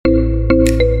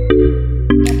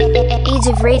Age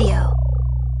of Radio.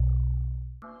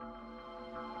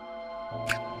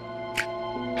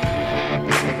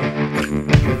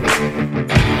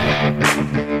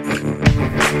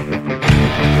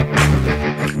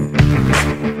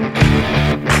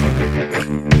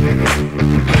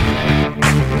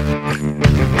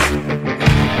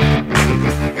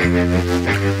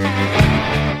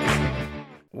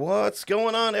 What's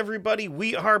going on, everybody?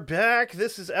 We are back.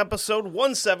 This is episode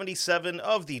 177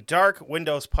 of the Dark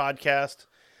Windows Podcast.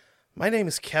 My name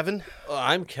is Kevin.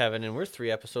 I'm Kevin, and we're 3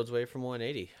 episodes away from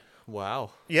 180.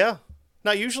 Wow. Yeah.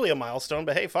 Not usually a milestone,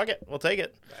 but hey, fuck it. We'll take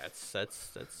it. That's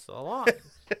a lot.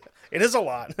 It is a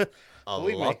lot. A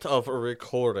Believe me. lot of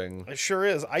recording. It sure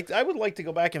is. I would like to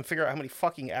go back and figure out how many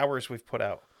fucking hours we've put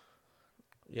out.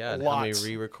 Yeah, and how many Lots.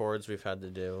 re-records we've had to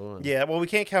do. And... Yeah, well, we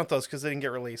can't count those because they didn't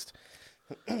get released.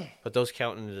 But those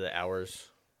count into the hours.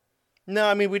 No,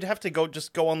 I mean, we'd have to go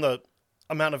on the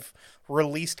amount of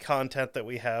released content that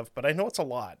we have, but I know it's a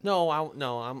lot. No,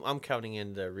 I'm counting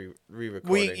in the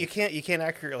re-recording. You can't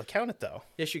accurately count it, though.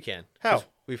 Yes, you can. How? 'Cause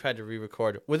we've had to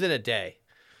re-record within a day.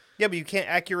 Yeah, but you can't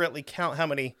accurately count how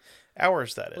many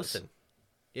hours that is. Listen,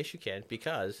 yes, you can,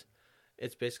 because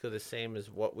it's basically the same as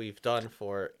what we've done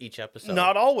for each episode.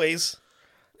 Not always.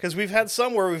 Because we've had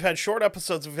some where we've had short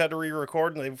episodes we've had to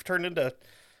re-record, and they've turned into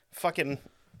fucking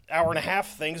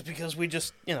hour-and-a-half things because we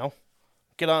just,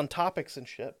 get on topics and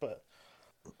shit. But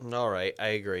All right, I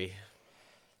agree.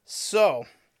 so,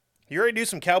 you ready to do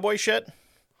some cowboy shit?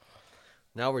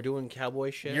 Now we're doing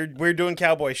cowboy shit? We're doing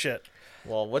cowboy shit.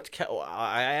 Well,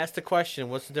 I asked the question,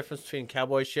 what's the difference between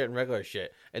cowboy shit and regular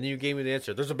shit? And then you gave me the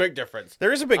answer. There's a big difference.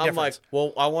 There is a big I'm difference. like,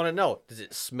 well, I want to know. Is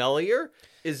it smellier?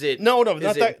 Is it No, is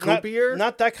not it that. goopier?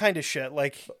 Not that kind of shit.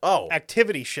 Like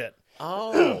activity shit.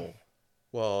 Oh.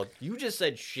 Well, you just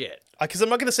said shit. Because I'm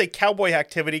not going to say cowboy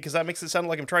activity because that makes it sound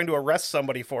like I'm trying to arrest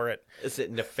somebody for it. Is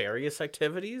it nefarious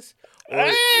activities? Or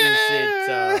is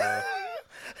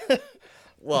it...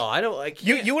 Well, I don't like...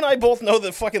 You and I both know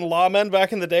that fucking lawmen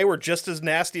back in the day were just as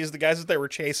nasty as the guys that they were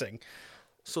chasing.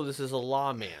 So this is a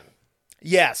lawman.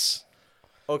 Yes.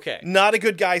 Okay. Not a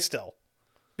good guy still.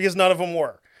 Because none of them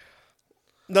were.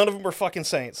 None of them were fucking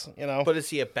saints, But is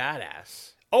he a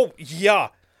badass? Oh, yeah.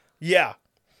 Yeah.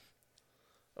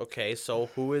 Okay, so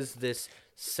who is this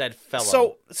said fellow?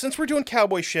 So, since we're doing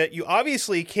cowboy shit, you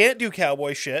obviously can't do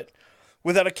cowboy shit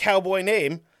without a cowboy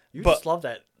name. You but just love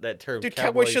that term. Dude,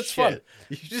 cowboy shit's shit. fun.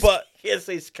 You just But- can't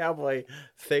say cowboy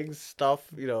things, stuff,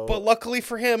 But luckily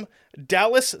for him,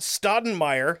 Dallas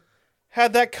Stoudemire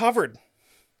had that covered.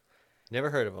 Never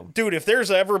heard of him. Dude, if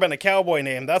there's ever been a cowboy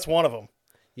name, that's one of them.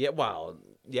 Yeah, wow.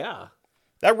 Yeah.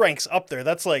 That ranks up there.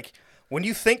 That's like, when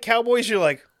you think cowboys, you're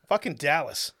like, fucking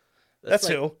Dallas. That's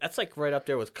like, who. That's like right up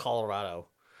there with Colorado.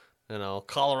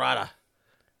 Colorado.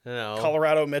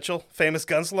 Colorado Mitchell, famous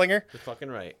gunslinger. You're fucking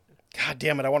right. God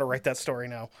damn it, I want to write that story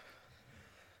now.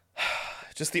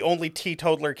 Just the only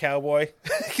teetotaler cowboy.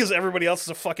 Because everybody else is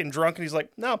a fucking drunk, and he's like,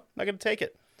 no, not going to take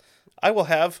it. I will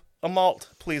have a malt,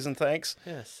 please and thanks.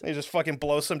 Yes. And he just fucking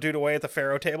blows some dude away at the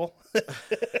faro table.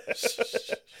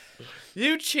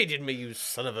 You cheated me, you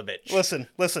son of a bitch.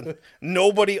 Listen.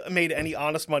 Nobody made any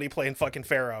honest money playing fucking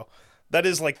faro. That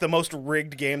is like the most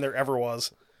rigged game there ever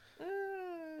was.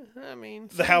 I mean,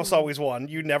 The house always won.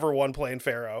 You never won playing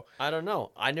faro. I don't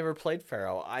know. I never played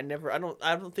Pharaoh. I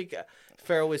don't think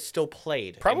Pharaoh is still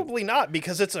played. Probably not,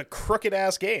 because it's a crooked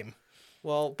ass game.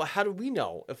 Well, but how do we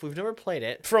know if we've never played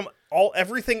it? From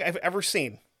everything I've ever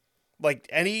seen, like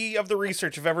any of the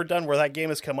research I've ever done where that game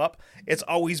has come up, it's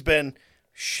always been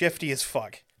shifty as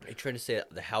fuck. Are you trying to say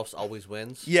that the house always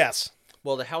wins? Yes.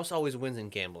 Well, the house always wins in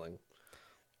gambling.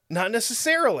 Not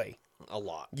necessarily. A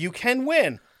lot. You can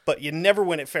win, but you never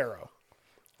win at faro.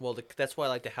 Well, that's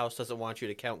why the house doesn't want you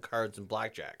to count cards in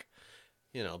blackjack.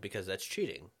 Because that's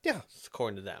cheating. Yeah.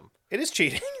 According to them. It is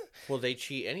cheating. Well, they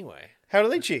cheat anyway. How do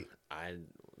they cheat?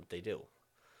 They do.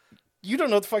 You don't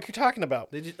know what the fuck you're talking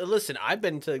about. Listen, I've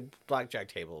been to blackjack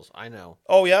tables. I know.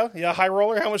 Oh, yeah? Yeah, high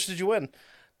roller? How much did you win?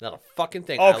 Not a fucking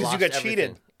thing. Oh, because you got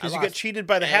cheated. Because you got cheated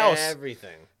by the house.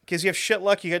 Everything. Because you have shit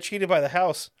luck, you got cheated by the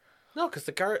house. No, because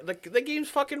the game's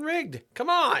fucking rigged. Come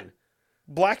on.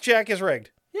 Blackjack is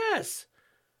rigged. Yes.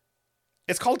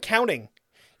 It's called counting.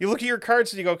 You look at your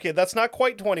cards and you go, okay, that's not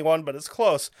quite 21, but it's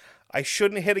close. I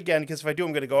shouldn't hit again because if I do,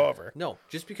 I'm going to go over. No,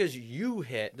 just because you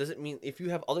hit doesn't mean if you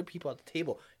have other people at the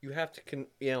table, you have to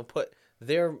put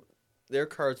their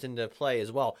cards into play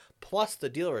as well, plus the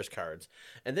dealer's cards.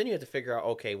 And then you have to figure out,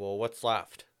 okay, well, what's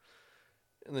left?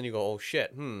 And then you go, oh,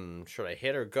 shit, should I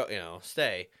hit or go,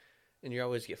 stay? And you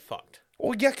always get fucked.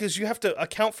 Well, yeah, because you have to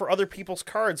account for other people's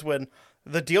cards when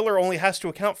the dealer only has to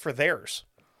account for theirs.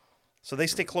 So they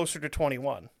stay closer to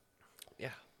 21. Yeah.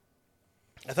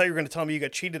 I thought you were going to tell me you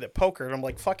got cheated at poker, and I'm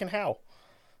like, fucking how?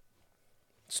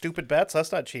 Stupid bets?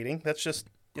 That's not cheating. That's just,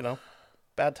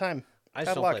 bad time. I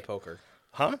just Bad don't luck. play poker.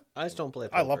 Huh? I just don't play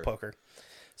poker. I love poker.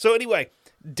 So anyway,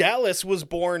 Dallas was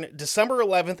born December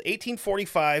 11th,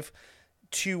 1845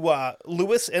 to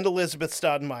Louis and Elizabeth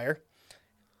Stoudemire.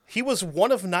 He was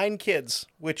one of 9 kids,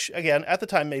 which, again, at the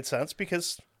time made sense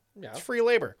because it's free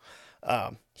labor.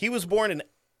 He was born in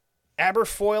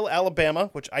Aberfoyle,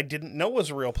 Alabama, which I didn't know was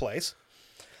a real place.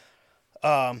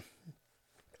 And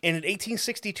in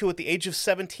 1862, at the age of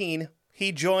 17,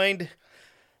 he joined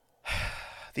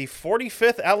the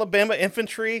 45th Alabama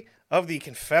Infantry of the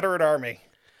Confederate Army.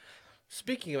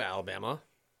 Speaking of Alabama,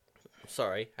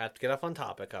 sorry, I have to get off on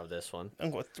topic of this one.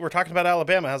 And we're talking about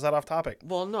Alabama. How's that off topic?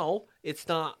 Well, no, it's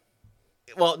not.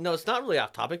 Well, no, it's not really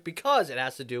off topic because it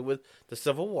has to do with the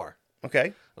Civil War.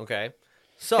 Okay. Okay,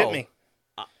 so Hit me.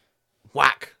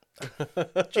 Whack.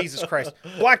 Jesus Christ.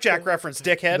 Blackjack reference,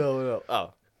 dickhead. No.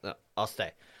 Oh, no, I'll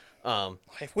stay. I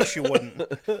wish you wouldn't.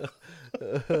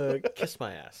 Kiss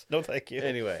my ass. No, thank you.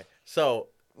 Anyway, so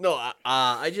no,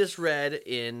 I just read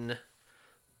in,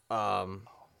 oh,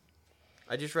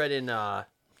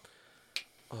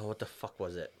 what the fuck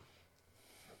was it?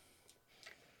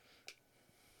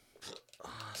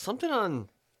 Something on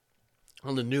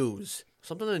the news.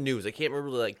 Something on the news. I can't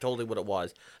remember totally what it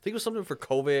was. I think it was something for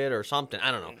COVID or something. I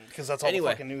don't know. Because that's all the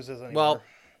fucking news is anymore. Well,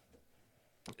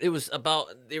 it was about,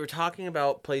 they were talking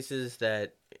about places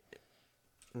that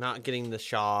not getting the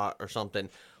shot or something.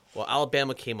 Well,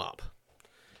 Alabama came up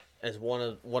as one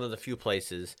of the few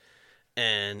places,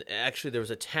 and actually there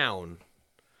was a town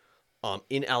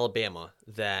in Alabama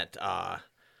that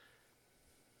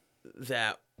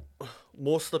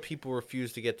most of the people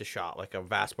refused to get the shot, like a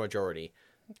vast majority.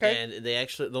 Okay. And they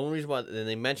actually, the only reason why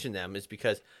they mentioned them is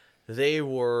because they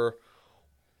were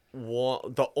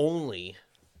the only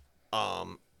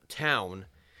town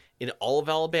in all of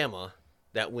Alabama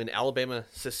that when Alabama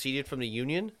seceded from the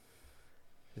Union,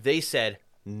 they said,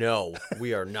 no,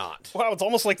 we are not. Wow, it's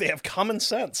almost like they have common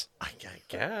sense. I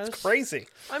guess. It's crazy.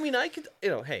 I mean, I could,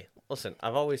 hey, listen,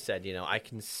 I've always said, I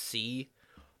can see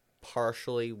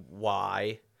partially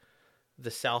why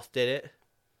the South did it.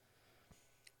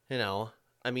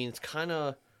 I mean, it's kind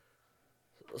of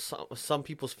some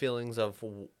people's feelings of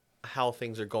how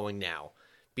things are going now.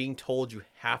 Being told you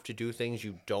have to do things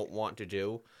you don't want to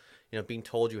do. Being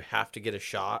told you have to get a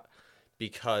shot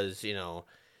because,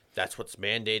 that's what's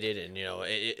mandated and,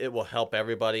 it will help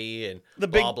everybody and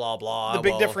blah, blah, blah. The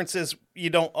big difference is you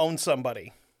don't own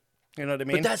somebody. You know what I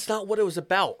mean? But that's not what it was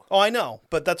about. Oh, I know.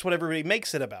 But that's what everybody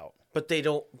makes it about. But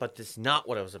that's not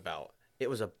what it was about. It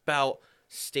was about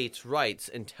states' rights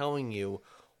and telling you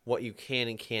what you can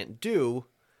and can't do.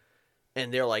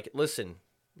 And they're like, listen,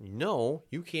 no,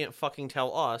 you can't fucking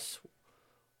tell us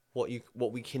what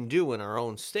we can do in our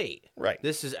own state. Right.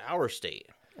 This is our state.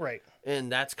 Right.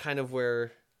 And that's kind of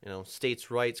where,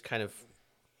 states' rights kind of,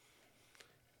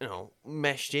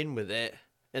 meshed in with it.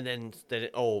 And then,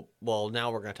 now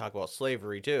we're going to talk about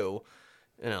slavery too.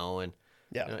 And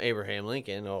Abraham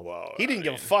Lincoln, he didn't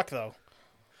give a fuck, though.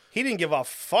 He didn't give a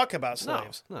fuck about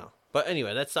slaves. No. But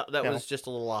anyway, that was just a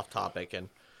little off topic. And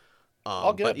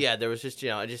all good. But yeah, there was just,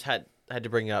 I just had to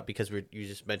bring it up because you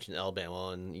just mentioned Alabama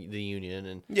and the Union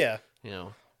and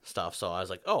stuff. So I was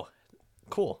like, oh,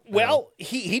 cool. Well,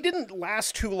 he didn't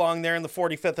last too long there in the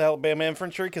 45th Alabama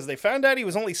Infantry because they found out he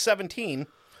was only 17,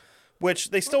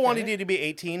 which they still wanted you to be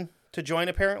 18 to join,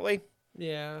 apparently.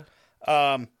 Yeah.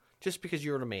 Just because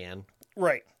you're a man.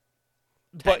 Right.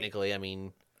 Technically, I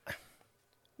mean,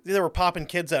 they were popping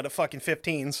kids out at fucking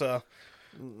 15, so.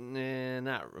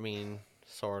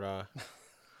 Sorta.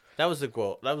 That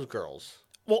was girls.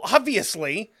 Well,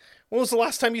 obviously. When was the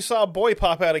last time you saw a boy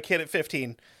pop out a kid at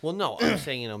 15? Well, no, I'm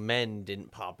saying, men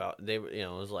didn't pop out. They were, it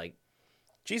was like.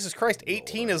 Jesus Christ,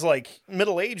 18 is like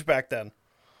middle age back then.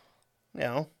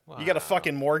 Wow. You got a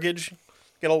fucking mortgage,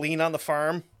 got a lien on the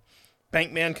farm,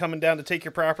 bank man coming down to take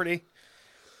your property.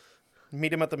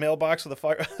 Meet him at the mailbox with the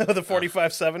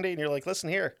 4570, and you're like, listen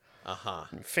here.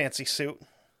 Fancy suit.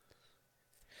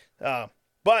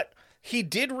 But he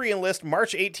did re-enlist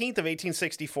March 18th of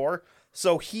 1864,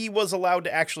 so he was allowed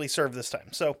to actually serve this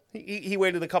time. So he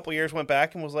waited a couple years, went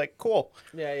back, and was like, cool.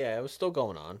 Yeah, it was still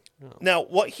going on. Oh. Now,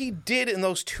 what he did in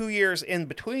those 2 years in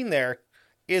between there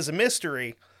is a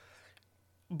mystery,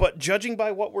 but judging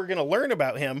by what we're going to learn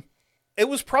about him, it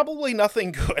was probably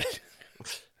nothing good.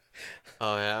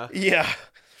 Oh yeah. Yeah.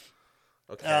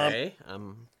 Okay.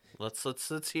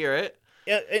 Let's hear it.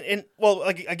 And well,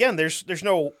 like, again, there's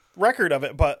no record of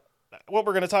it, but what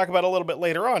we're going to talk about a little bit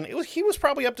later on, he was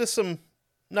probably up to some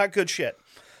not good shit.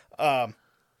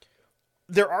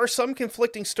 there are some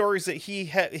conflicting stories that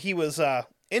he was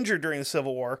injured during the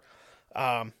Civil War.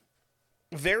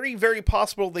 Very, very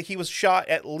possible that he was shot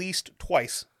at least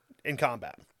twice in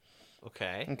combat.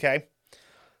 Okay. Okay,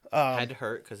 Had to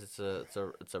hurt because it's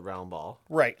a round ball.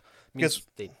 right. Means Because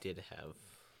they did have.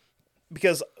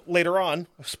 because later on,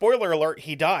 spoiler alert,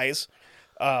 he dies.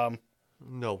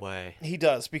 No way. He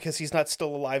does, because he's not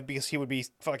still alive, because he would be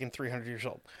fucking 300 years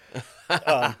old.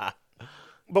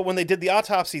 But when they did the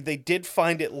autopsy, they did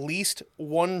find at least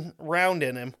one round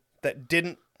in him that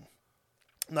didn't,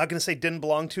 I'm not going to say didn't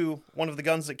belong to one of the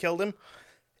guns that killed him,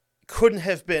 couldn't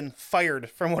have been fired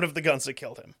from one of the guns that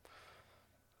killed him.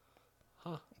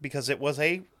 Huh. Because it was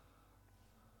a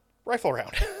rifle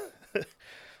round.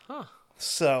 Huh.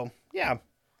 So, yeah.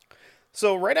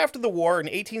 So, right after the war in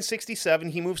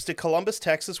 1867, he moves to Columbus,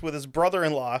 Texas with his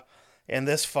brother-in-law and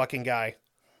this fucking guy.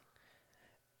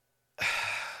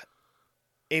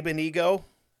 Abednego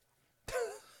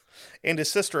and his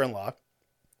sister-in-law,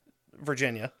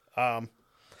 Virginia.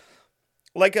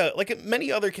 Like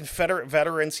many other Confederate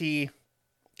veterans, he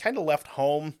kind of left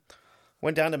home,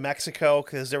 went down to Mexico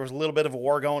because there was a little bit of a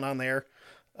war going on there,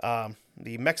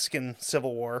 the Mexican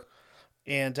Civil War,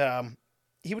 and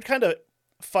he would kind of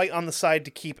fight on the side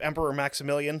to keep Emperor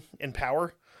Maximilian in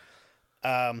power.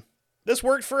 This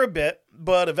worked for a bit,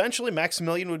 but eventually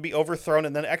Maximilian would be overthrown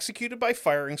and then executed by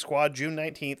firing squad June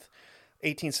 19th,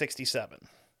 1867.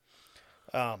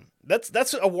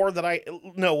 That's a war that I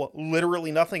know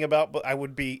literally nothing about, but I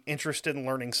would be interested in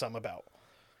learning some about.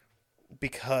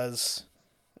 Because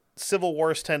civil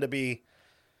wars tend to be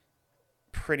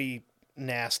pretty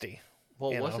nasty.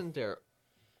 Well, you know?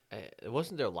 it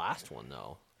wasn't their last one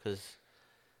though, because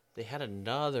they had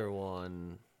another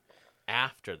one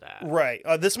after that. Right.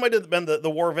 This might have been the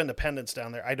War of Independence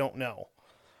down there. I don't know.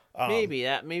 Maybe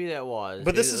that was.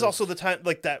 But this It is was also the time,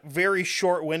 like that very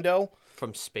short window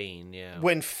from Spain, yeah.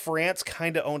 when France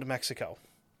kind of owned Mexico.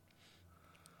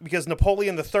 Because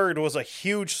Napoleon III was a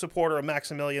huge supporter of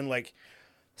Maximilian, like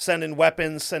sending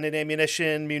weapons, sending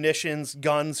ammunition, munitions,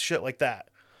 guns, shit like that.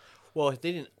 Well, they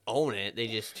didn't own it. They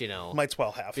just, Might as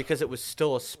well have. because it was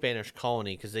still a Spanish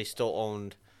colony, because they still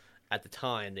owned, at the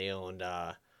time, they owned,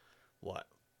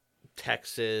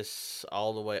 Texas,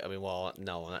 all the way, I mean, well,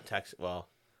 no, not Texas, well.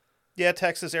 Yeah,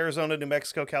 Texas, Arizona, New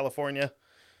Mexico, California.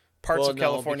 Parts of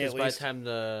California, at because least. by the time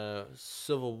the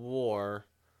Civil War,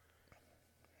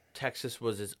 Texas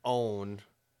was its own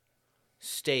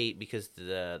state because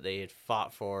they had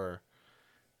fought for,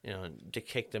 to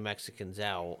kick the Mexicans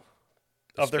out.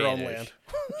 Of their own Spanish. land.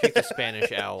 Kick the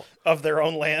Spanish out. Of their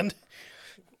own land.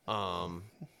 Um,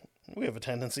 We have a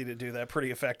tendency to do that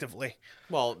pretty effectively.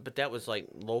 well, but that was like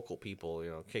local people,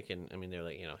 kicking. I mean, they're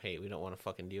like, hey, we don't want to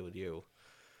fucking deal with you.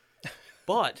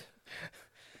 But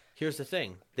here's the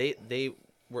thing: they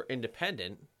were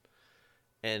independent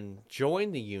and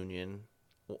joined the Union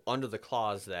under the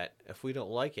clause that if we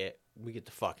don't like it, we get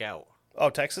the fuck out. Oh,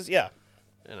 Texas? Yeah.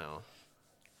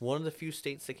 One of the few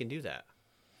states that can do that.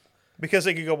 Because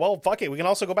they could go, well, fuck it. We can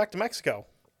also go back to Mexico.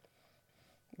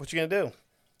 What you going to do?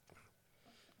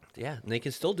 Yeah, and they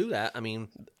can still do that. I mean,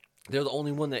 they're the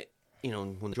only one that,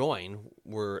 when they join,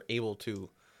 were able to,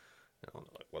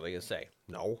 what are they going to say?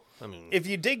 No. I mean, If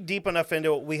you dig deep enough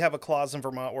into it, we have a clause in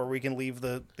Vermont where we can leave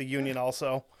the Union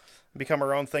also, become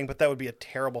our own thing, but that would be a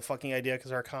terrible fucking idea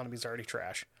because our economy's already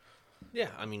trash. yeah,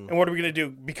 I mean, And what are we going to do?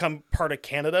 Become part of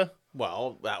Canada?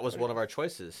 well, that was one of our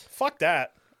choices. Fuck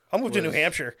that. I'll move to New Was-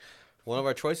 Hampshire. One of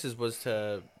our choices was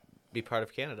to be part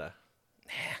of Canada.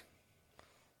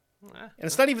 And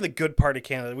it's not even the good part of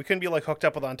Canada. We couldn't be like hooked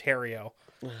up with Ontario.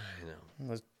 I know.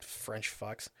 Those French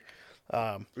fucks.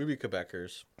 We'd be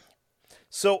Quebecers.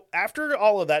 So after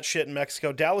all of that shit in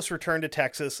Mexico, Dallas returned to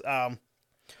Texas,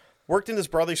 worked in his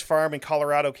brother's farm in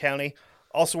Colorado County,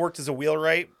 also worked as a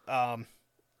wheelwright.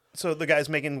 So the guy's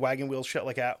making wagon wheel shit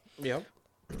like that. Yep.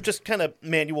 Just kind of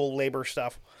manual labor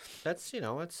stuff. That's,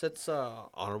 it's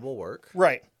honorable work.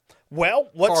 Right. Well,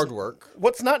 Hard work.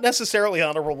 What's not necessarily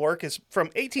honorable work is from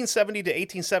 1870 to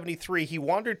 1873, he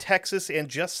wandered Texas and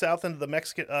just south into the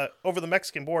Mexican, over the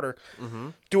Mexican border,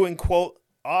 doing, quote,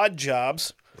 odd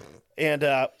jobs. And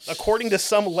according to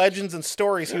some legends and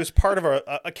stories, he was part of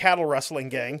a cattle rustling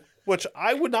gang, which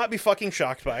I would not be fucking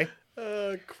shocked by.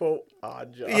 Quote,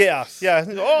 odd job. Yeah.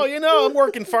 Oh, I'm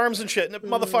working farms and shit.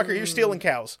 Motherfucker, you're stealing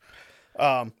cows.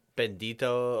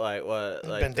 Bendito, like what?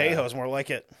 Like Bendejo's more like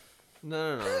it.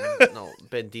 No. No,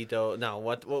 Bendito. No,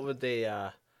 what would they?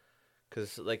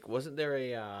 Because like, wasn't there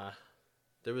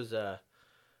there was a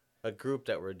group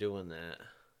that were doing that,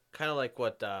 kind of like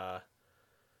what?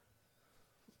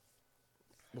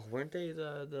 Weren't they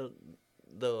the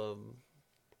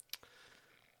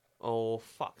Oh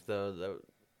fuck the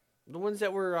ones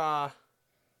that were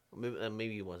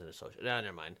maybe he wasn't associated. No,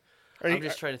 never mind. I'm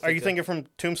just trying to think. Are you thinking from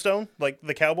Tombstone, like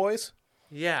the Cowboys?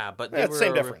 Yeah, but Yeah, it's the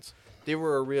same difference. They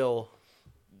were a real.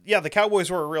 Yeah, the Cowboys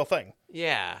were a real thing.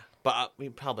 Yeah, but we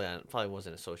probably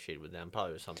wasn't associated with them.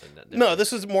 Probably was something that. No,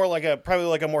 this is more like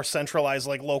a more centralized,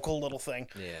 like local little thing.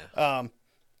 Yeah.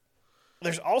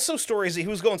 There's also stories that he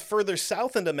was going further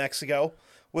south into Mexico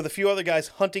with a few other guys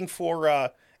hunting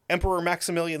for Emperor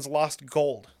Maximilian's lost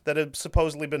gold that had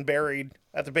supposedly been buried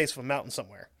at the base of a mountain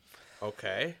somewhere.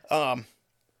 Okay.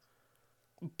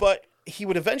 But he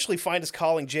would eventually find his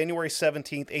calling January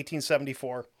 17th,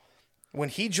 1874, when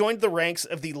he joined the ranks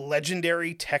of the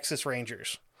legendary Texas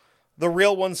Rangers. The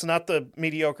real ones, not the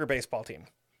mediocre baseball team.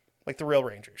 Like the real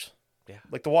Rangers. Yeah.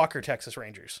 Like the Walker Texas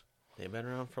Rangers. They've been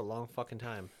around for a long fucking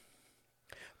time.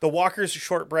 The Walker's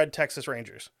shortbred Texas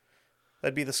Rangers.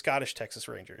 That'd be the Scottish Texas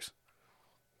Rangers.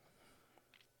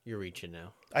 You're reaching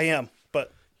now. I am,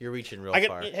 but You're reaching real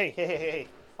far. Hey.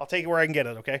 I'll take it where I can get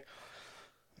it, okay?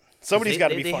 Somebody's got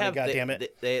to be funny, goddammit.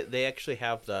 They actually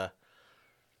have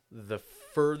the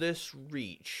furthest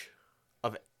reach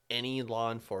of any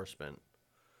law enforcement.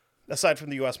 Aside from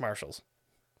the U.S. Marshals.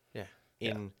 Yeah.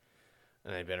 And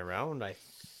they've been around, I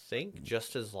think,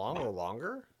 just as long or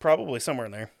longer. Probably somewhere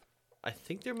in there. I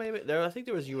think there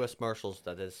was U.S. Marshals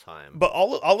at this time. But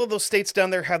all of those states down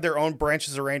there had their own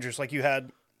branches of Rangers. Like you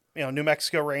had, New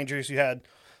Mexico Rangers, you had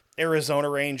Arizona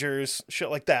Rangers,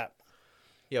 shit like that.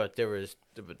 Yeah, but there was...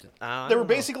 They were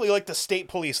basically like the state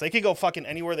police. They could go fucking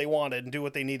anywhere they wanted and do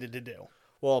what they needed to do.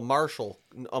 Well, a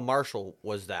marshal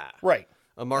was that. Right.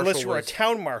 A marshal Unless you were a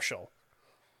town marshal.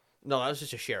 No, that was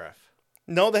just a sheriff.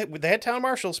 No, they had town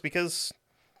marshals because...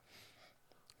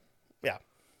 Yeah.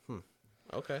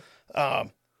 Okay.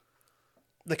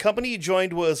 The company he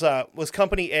joined was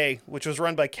Company A, which was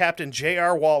run by Captain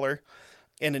J.R. Waller,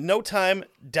 and in no time,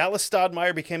 Dallas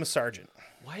Stodmeyer became a sergeant.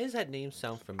 Why does that name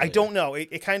sound familiar? I don't know.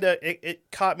 It kind of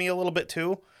caught me a little bit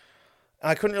too.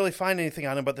 I couldn't really find anything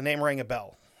on him, but the name rang a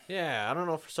bell. Yeah, I don't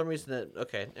know for some reason that.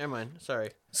 Okay, never mind.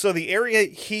 Sorry. So the area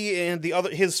he and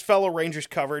his fellow Rangers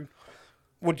covered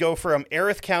would go from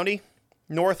Erath County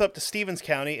north up to Stevens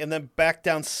County, and then back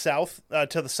down south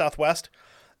to the southwest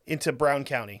into Brown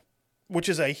County, which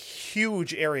is a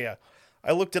huge area.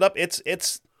 I looked it up.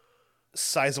 It's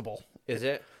sizable. Is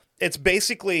it? It's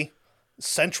basically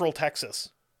central Texas,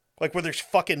 like where there's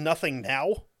fucking nothing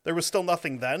now. There was still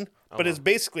nothing then, but it's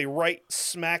basically right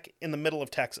smack in the middle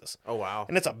of Texas. Oh wow!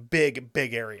 And it's a big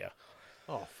area.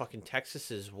 Oh, fucking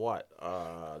Texas is what?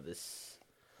 This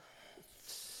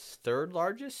third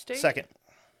largest state? Second,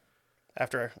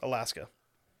 after Alaska.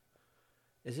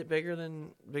 Is it bigger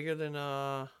than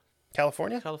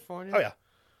California? California? Oh yeah.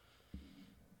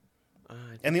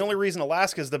 And the only reason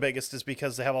Alaska is the biggest is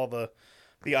because they have all the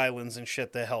islands and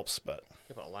shit that helps. But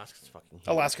yeah, but Alaska's fucking huge.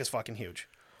 Alaska's fucking huge.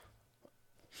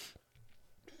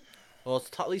 Well,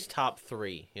 it's at least top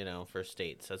 3, for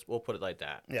states. We'll put it like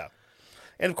that. Yeah,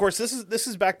 and of course this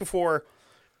is back before,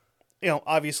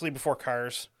 obviously before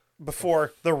cars,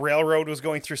 before the railroad was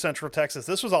going through Central Texas.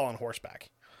 This was all on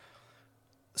horseback.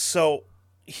 So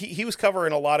he was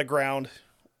covering a lot of ground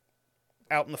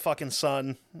out in the fucking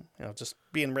sun, just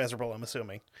being miserable, I'm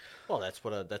assuming. Well, that's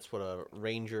what a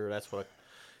ranger, that's what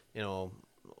a,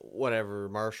 whatever,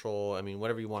 marshal, I mean,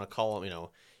 whatever you want to call him,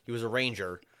 he was a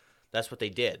ranger. That's what they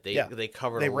did. They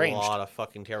covered a lot of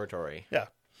fucking territory. Yeah.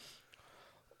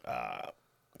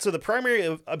 So the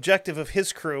primary objective of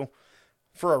his crew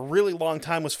for a really long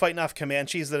time was fighting off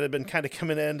Comanches that had been kind of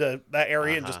coming into that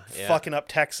area and just fucking up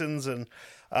Texans and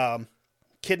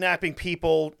kidnapping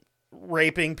people,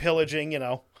 raping, pillaging,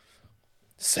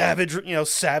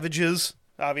 savages,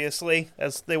 obviously,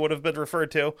 as they would have been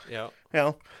referred to. Yeah.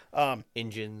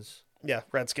 Injuns. Yeah,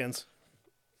 Redskins.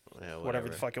 Yeah, whatever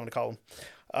the fuck you want to call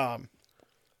them.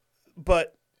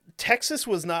 But Texas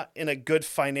was not in a good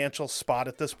financial spot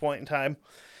at this point in time.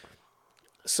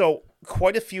 So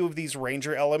quite a few of these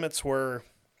Ranger elements were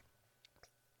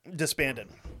disbanded,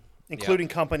 including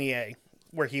Company A,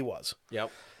 where he was.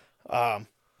 Yep.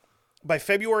 By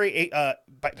February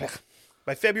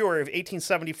by February of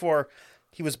 1874,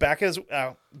 he was back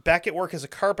at work as a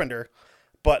carpenter,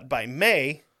 but by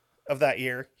May of that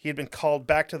year, he had been called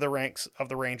back to the ranks of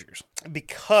the Rangers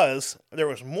because there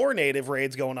was more native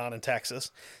raids going on in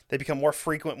Texas. They become more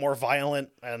frequent, more violent,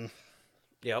 and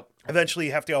eventually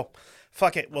you have to go,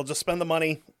 fuck it, we'll just spend the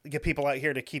money, get people out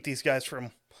here to keep these guys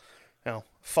from,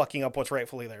 fucking up what's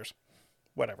rightfully theirs.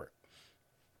 Whatever.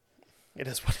 It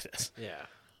is what it is. Yeah.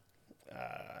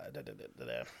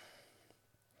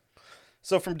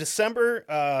 So from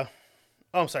December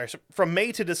Oh, I'm sorry. So from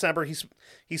May to December,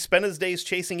 he spent his days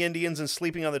chasing Indians and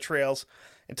sleeping on the trails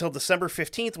until December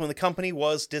 15th when the company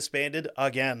was disbanded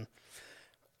again.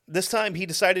 This time, he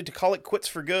decided to call it quits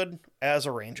for good as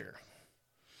a ranger.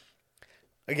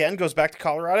 Again, goes back to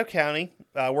Colorado County,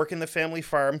 working the family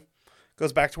farm,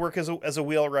 goes back to work as a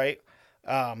wheelwright.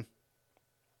 Kind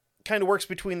of works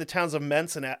between the towns of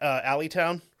Mentz and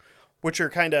Alleytown, which are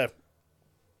kind of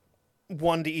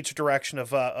one to each direction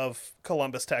of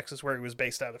Columbus, Texas, where he was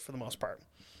based out of for the most part.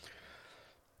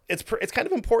 It's kind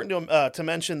of important to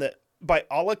mention that by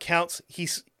all accounts, he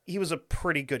was a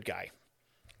pretty good guy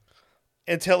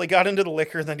until he got into the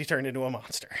liquor, and then he turned into a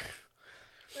monster.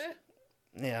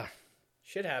 Yeah.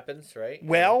 Shit happens, right?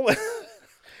 Well,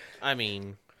 I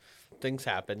mean, things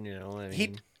happen, you know. I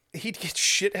mean, he'd get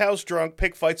shithouse drunk,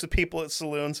 pick fights with people at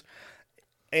saloons,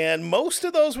 and most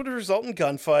of those would result in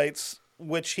gunfights,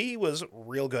 which he was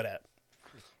real good at.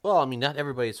 well, I mean, not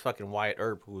everybody's fucking Wyatt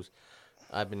Earp, who's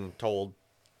I've been told,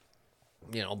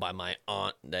 you know, by my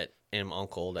aunt and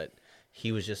uncle that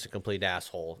he was just a complete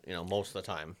asshole, you know, most of the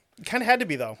time. Kind of had to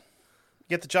be, though.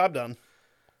 Get the job done.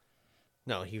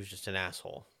 No, he was just an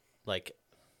asshole. Like,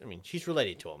 I mean, she's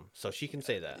related to him, so she can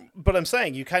say that. But I'm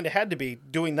saying, you kind of had to be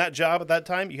doing that job at that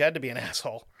time. You had to be an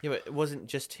asshole. Yeah, but it wasn't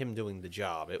just him doing the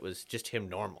job. It was just him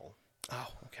normal. Oh,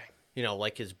 okay. You know,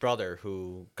 like his brother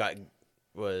who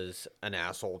was an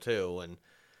asshole too, and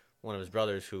one of his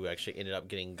brothers who actually ended up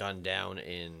getting gunned down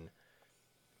in,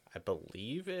 I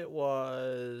believe it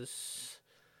was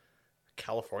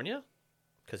California,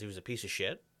 because he was a piece of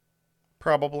shit.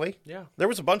 Probably. Yeah. There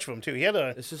was a bunch of them, too. He had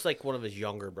a... It's just like one of his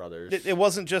younger brothers. It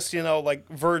wasn't just, you know, like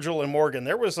Virgil and Morgan.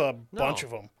 There was a bunch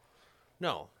of them.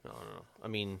 No. I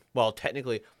mean, well,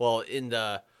 technically, what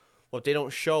they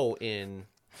don't show in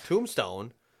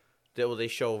Tombstone, they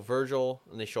show Virgil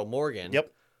and they show Morgan.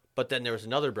 Yep. But then there was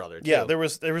another brother, too. Yeah, there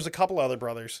was a couple other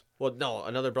brothers. Well, no,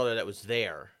 another brother that was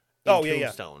there in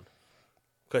Tombstone.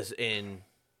 Because in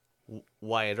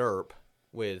Wyatt Earp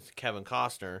with Kevin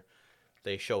Costner,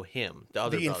 they show him, the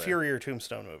other brother. Inferior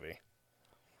Tombstone movie.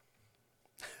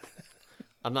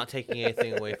 I'm not taking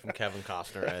anything away from Kevin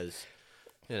Costner as,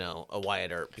 you know, a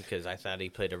Wyatt Earp, because I thought he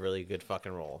played a really good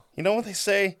fucking role. You know what they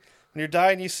say? When you're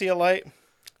dying, you see a light?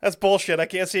 That's bullshit. I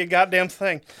can't see a goddamn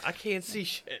thing. I can't see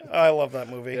shit. I love that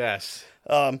movie. Yes.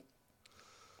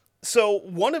 So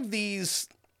one of these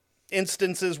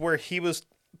instances where he was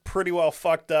pretty well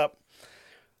fucked up,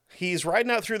 he's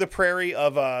riding out through the prairie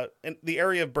of in the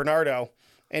area of Bernardo,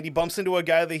 and he bumps into a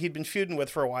guy that he'd been feuding with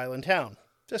for a while in town.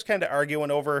 Just kind of arguing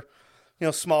over, you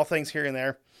know, small things here and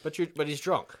there. But he's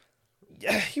drunk.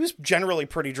 Yeah, he was generally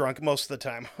pretty drunk most of the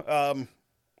time.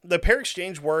 The pair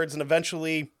exchanged words and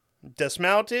eventually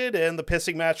dismounted, and the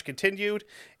pissing match continued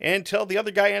until the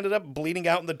other guy ended up bleeding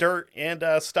out in the dirt and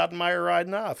Stoudemire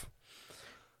riding off.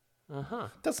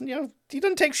 He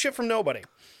doesn't take shit from nobody.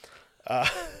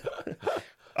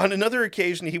 On another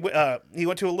occasion, he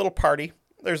went to a little party.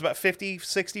 There's about 50,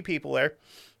 60 people there.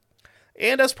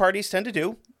 And as parties tend to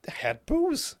do, had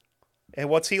booze. And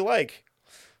what's he like?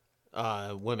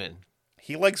 Women.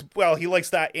 He likes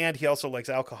that, and he also likes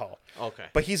alcohol. Okay.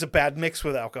 But he's a bad mix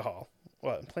with alcohol.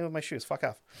 What? I'm playing with my shoes. Fuck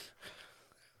off.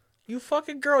 You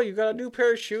fucking girl, you got a new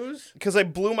pair of shoes? Because I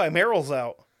blew my Merrills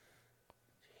out.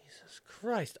 Jesus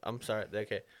Christ. I'm sorry.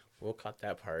 Okay. We'll cut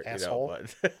that part. Asshole.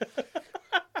 You know,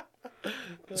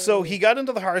 but... So he got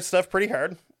into the hard stuff pretty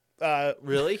hard.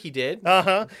 Really? He did?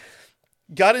 Got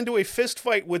into a fist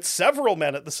fight with several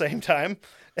men at the same time.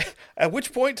 At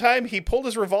which point in time, he pulled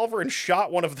his revolver and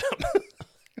shot one of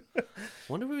them.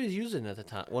 Wonder what he was using at the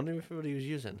time. Wonder what he was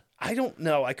using. I don't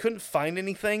know. I couldn't find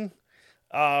anything.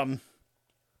 I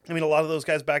mean, a lot of those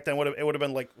guys back then would have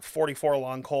been like 44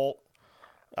 long Colt,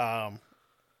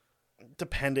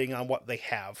 depending on what they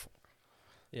have.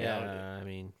 Yeah, You know, I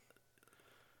mean,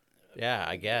 yeah,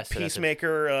 I guess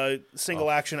Peacemaker, single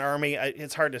action army.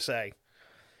 It's hard to say.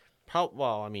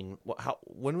 Well, I mean,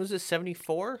 when was this?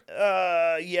 74?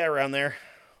 Yeah, around there.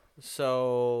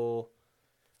 So,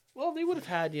 well, they would have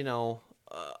had, you know,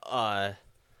 a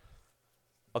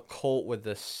Colt with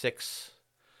the six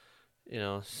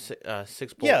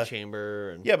bullet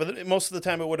chamber. And... Yeah, but most of the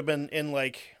time it would have been in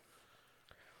like.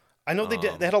 I know they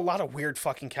had a lot of weird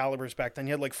fucking calibers back then.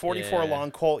 You had like 44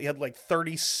 long Colt. You had like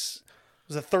 30. Was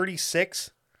it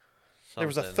 36? There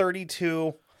was a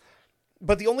 32.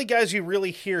 But the only guys you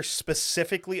really hear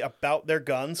specifically about their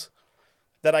guns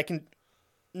that I can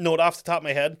note off the top of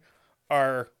my head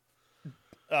are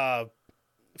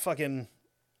fucking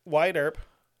Wyatt Earp,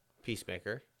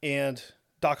 Peacemaker, and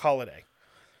Doc Holliday.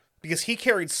 because he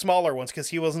carried smaller ones because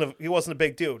he wasn't a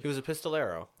big dude. He was a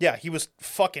pistolero. Yeah, he was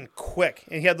fucking quick,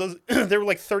 and he had those. They were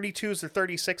like 32s or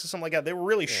 36 or something like that. They were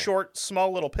really short,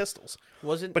 small little pistols.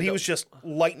 But he was just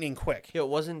lightning quick. Yeah, it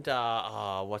wasn't.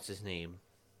 What's his name?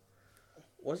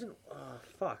 Wasn't.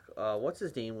 What's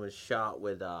his name was shot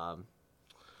with.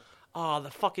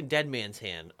 The fucking dead man's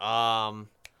hand. Damn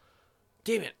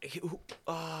it.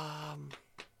 I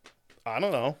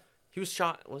don't know. He was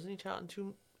shot. Wasn't he shot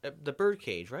into the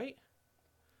birdcage? Right.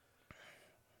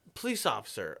 Police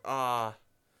officer.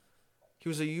 He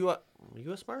was a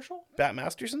U.S. Marshal. Bat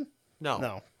Masterson?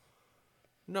 No.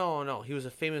 No. He was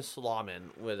a famous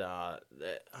lawman with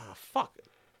fuck.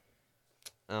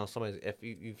 Oh, somebody's if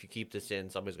you keep this in,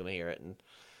 somebody's gonna hear it. And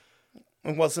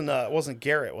It wasn't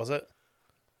Garrett, was it?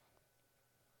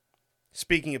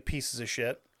 Speaking of pieces of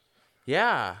shit.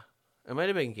 yeah, it might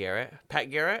have been Garrett. Pat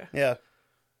Garrett? Yeah.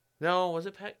 No, was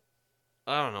it Pat?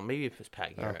 I don't know. Maybe it was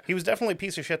Pat Garrett. He was definitely a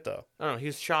piece of shit, though. I don't know. He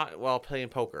was shot while playing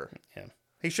poker. Yeah.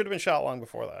 He should have been shot long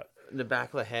before that. In the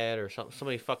back of the head or something.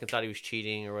 Somebody fucking thought he was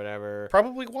cheating or whatever.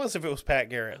 Probably was if it was Pat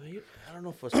Garrett. I don't know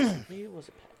if it was. Maybe it was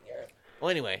Pat Garrett. Well,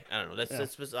 anyway, I don't know.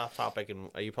 That's just off topic, and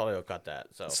you probably will cut that.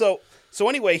 So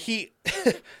anyway, he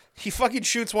he fucking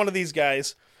shoots one of these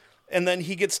guys, and then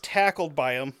he gets tackled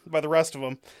by the rest of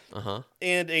them.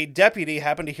 And a deputy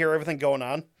happened to hear everything going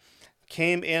on,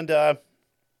 came and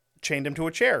chained him to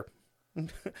a chair.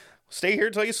 Stay here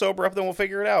till you sober up, then we'll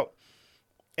figure it out.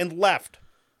 And left.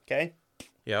 Okay.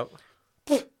 Yep.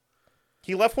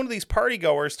 He left one of these party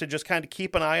goers to just kind of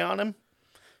keep an eye on him.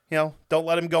 You know, don't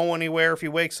let him go anywhere. If he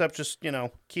wakes up, just,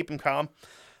 keep him calm.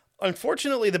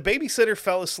 Unfortunately, the babysitter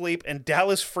fell asleep and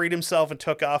Dallas freed himself and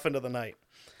took off into the night.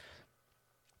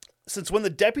 Since when the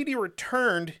deputy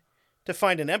returned to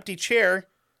find an empty chair,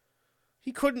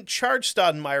 he couldn't charge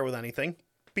Stoudemire with anything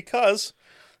because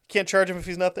you can't charge him if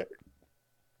he's not there.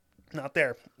 Not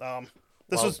there.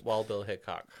 This was Bill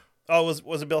Hickok. Oh,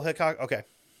 was it Bill Hickok? Okay.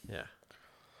 Yeah.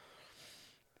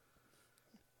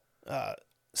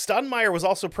 Stoudemire was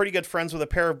also pretty good friends with a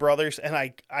pair of brothers, and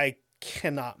I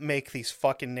cannot make these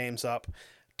fucking names up.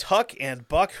 Tuck and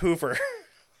Buck Hoover.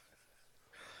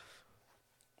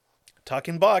 Tuck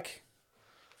and Buck.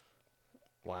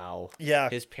 Wow. Yeah.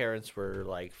 His parents were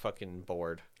like fucking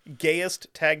bored. Gayest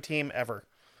tag team ever.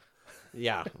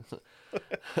 Yeah.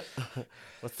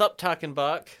 What's up, Tuck and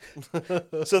Buck?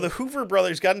 So the Hoover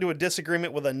brothers got into a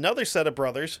disagreement with another set of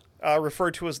brothers,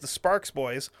 referred to as the Sparks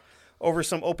Boys, over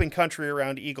some open country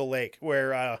around Eagle Lake,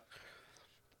 where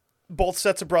both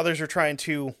sets of brothers are trying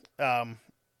to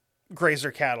graze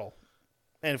their cattle.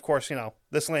 And, of course,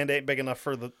 this land ain't big enough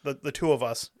for the two of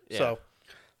us. Yeah. So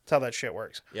that's how that shit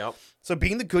works. Yep. So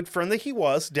being the good friend that he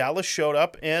was, Dallas showed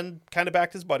up and kind of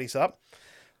backed his buddies up.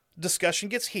 Discussion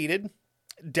gets heated.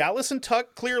 Dallas and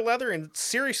Tuck clear leather and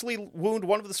seriously wound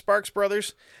one of the Sparks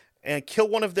brothers and kill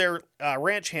one of their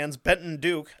ranch hands, Benton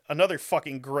Duke, another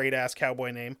fucking great-ass cowboy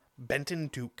name, Benton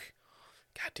Duke.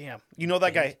 God damn. You know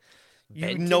that guy.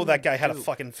 That guy had a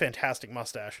fucking fantastic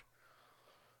mustache.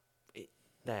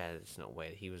 There's no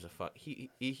way he was a he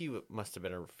must have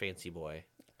been a fancy boy.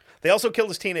 They also killed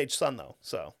his teenage son, though,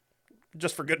 so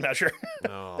just for good measure.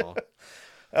 Oh.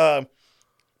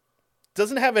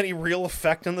 Doesn't have any real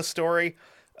effect in the story,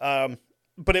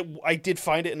 but I did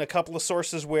find it in a couple of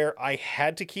sources where I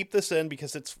had to keep this in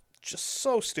because it's just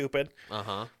so stupid.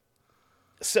 Uh-huh.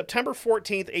 September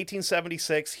 14th,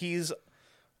 1876, he's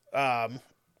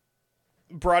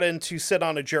brought in to sit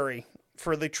on a jury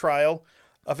for the trial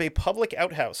of a public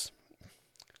outhouse.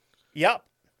 Yep.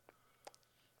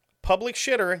 Public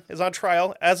shitter is on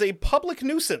trial as a public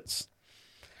nuisance.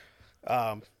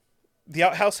 The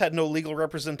outhouse had no legal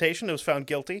representation. It was found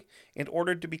guilty and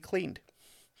ordered to be cleaned.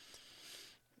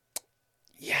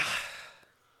 Yeah.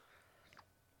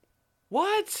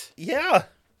 What? Yeah.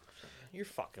 You're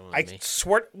fucking with me. I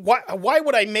swear. Why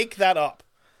would I make that up?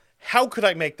 How could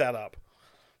I make that up?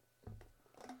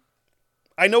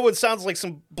 I know it sounds like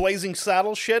some Blazing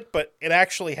Saddle shit, but it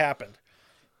actually happened.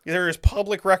 There is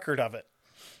public record of it.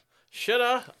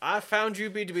 Shoulda, I found you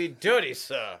to be dirty,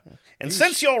 sir. And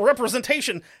since your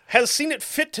representation has seen it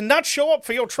fit to not show up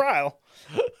for your trial,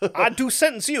 I do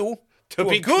sentence you to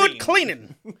a good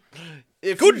cleaning.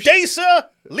 Good day, sir.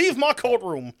 Leave my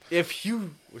courtroom. If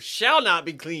you shall not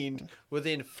be cleaned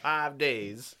within 5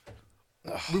 days,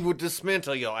 we will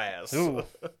dismantle your ass. Ooh,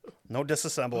 no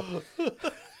disassemble.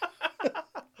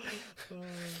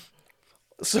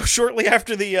 So shortly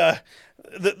after the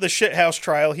shithouse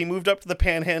trial, he moved up to the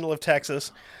panhandle of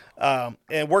Texas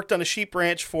and worked on a sheep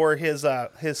ranch for his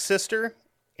sister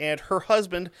and her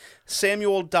husband,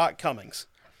 Samuel Doc Cummings.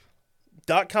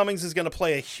 Doc Cummings is going to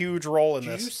play a huge role in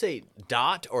Did this. you say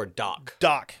Dot or Doc?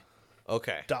 Doc.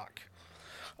 Okay. Doc.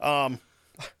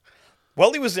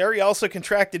 While he was there, he also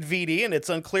contracted VD, and it's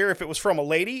unclear if it was from a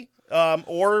lady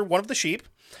or one of the sheep.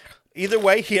 Either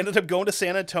way, he ended up going to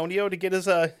San Antonio to get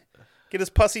his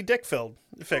pussy dick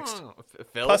fixed. Oh,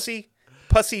 Phil?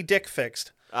 Pussy dick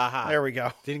fixed. Aha. There we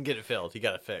go. Didn't get it filled. He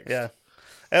got it fixed. Yeah.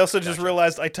 I also just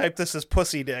realized I typed this as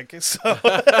pussy dick, so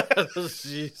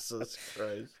Jesus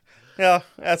Christ. yeah,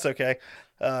 that's okay.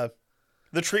 The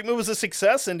treatment was a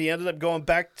success, and he ended up going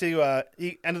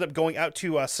out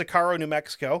to Socorro, New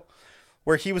Mexico,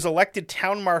 where he was elected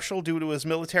town marshal due to his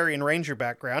military and ranger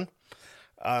background.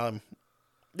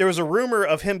 There was a rumor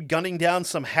of him gunning down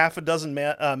some half a dozen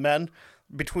men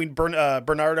between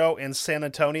Bernardo and San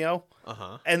Antonio,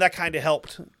 and that kind of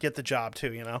helped get the job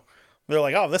too. You know, they're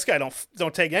like, "Oh, this guy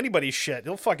don't take anybody's shit.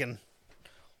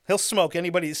 He'll smoke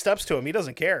anybody that steps to him. He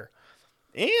doesn't care."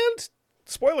 And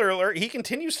spoiler alert, he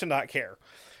continues to not care.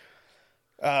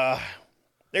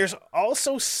 There's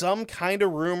also some kind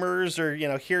of rumors or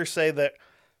hearsay that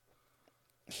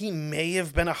he may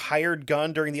have been a hired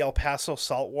gun during the El Paso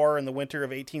Salt War in the winter of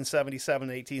 1877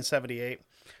 and 1878.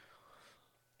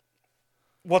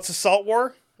 What's a salt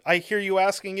war? I hear you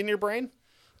asking in your brain.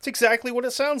 It's exactly what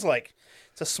it sounds like.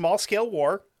 It's a small-scale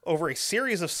war over a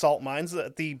series of salt mines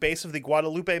at the base of the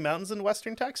Guadalupe Mountains in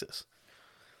western Texas.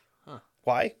 Huh.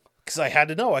 Why? Because I had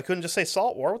to know. I couldn't just say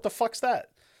salt war. What the fuck's that?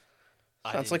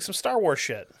 Sounds like some Star Wars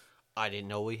shit. I didn't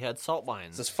know we had salt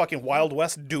mines. This fucking Wild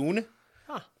West Dune.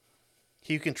 Huh.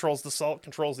 He who controls the salt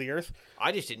controls the earth.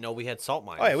 I just didn't know we had salt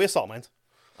mines. Oh yeah, we have salt mines.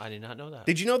 I did not know that.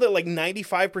 Did you know that like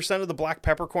 95% of the black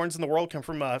peppercorns in the world come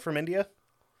from India?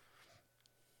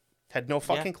 Had no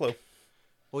fucking clue.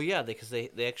 Well, yeah, because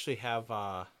they actually have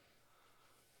a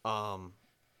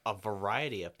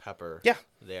variety of pepper. Yeah.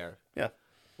 There. Yeah.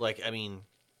 Like, I mean,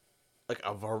 like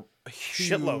a huge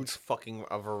Shitloads. fucking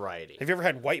a variety. Have you ever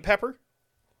had white pepper?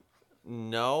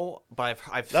 No, but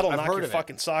I've That'll I've knock heard your of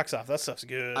fucking socks off. That stuff's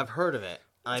good. I've heard of it.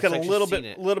 It's got a little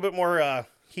bit more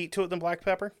heat to it than black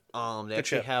pepper. They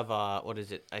actually have what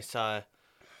is it? I was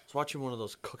watching one of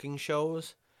those cooking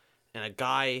shows, and a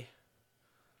guy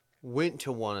went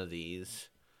to one of these,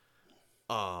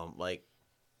 like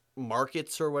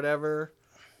markets or whatever,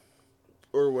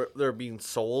 or where they're being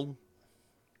sold,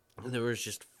 and there was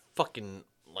just fucking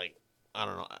like I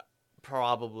don't know,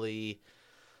 probably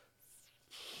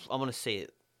I'm gonna say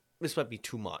it. This might be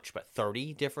too much, but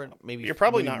 30 different, maybe You're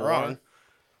probably maybe not more wrong.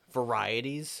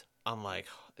 Varieties. I'm like,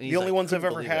 The only ones I've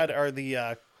ever had are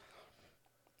the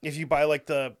if you buy like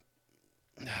the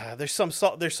there's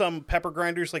some pepper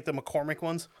grinders like the McCormick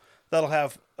ones that'll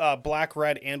have black,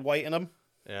 red, and white in them.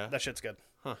 Yeah, That shit's good.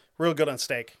 Huh. Real good on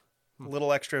steak. A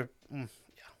little extra.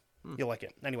 You'll like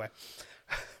it. Anyway,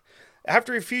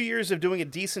 after a few years of doing a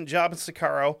decent job in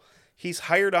Socorro, he's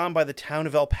hired on by the town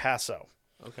of El Paso,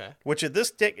 okay, which at this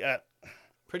day,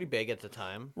 pretty big at the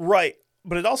time. right,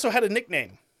 but it also had a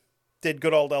nickname. Did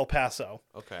good old El Paso.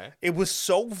 Okay, It was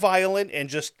so violent and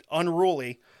just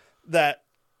unruly that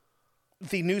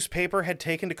the newspaper had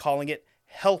taken to calling it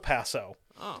Hell Paso.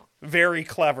 oh, Very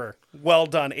clever. Well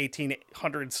done,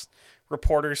 1800s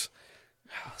reporters.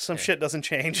 Some shit doesn't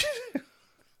change.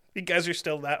 You guys are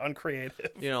still that uncreative.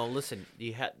 listen,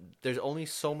 there's only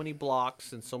so many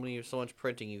blocks and so much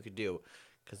printing you could do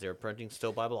because they're printing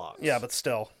still by blocks. Yeah, but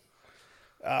still.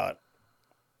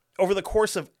 Over the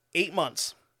course of 8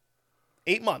 months,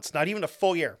 not even a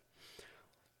full year,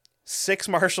 6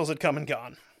 marshals had come and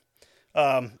gone.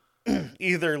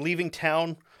 Either leaving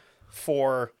town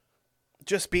for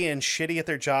just being shitty at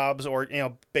their jobs or,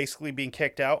 basically being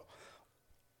kicked out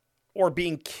or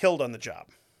being killed on the job.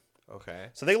 Okay.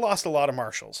 So they lost a lot of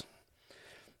marshals.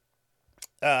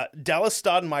 Dallas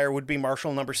Stoudemire would be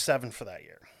marshal number 7 for that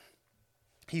year.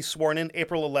 He's sworn in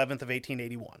April 11th of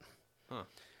 1881. Huh.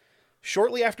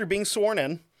 Shortly after being sworn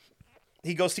in,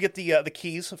 he goes to get the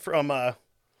keys from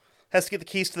has to get the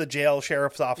keys to the jail,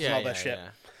 sheriff's office, and all that shit. Yeah.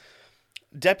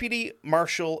 Deputy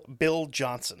Marshal Bill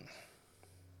Johnson.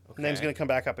 Okay. Name's going to come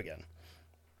back up again.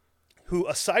 Who,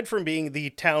 aside from being the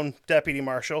town deputy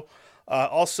marshal,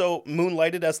 also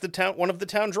moonlighted as one of the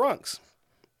town drunks.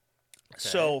 Okay,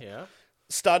 So yeah.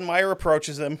 Stoudemire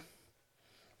approaches him,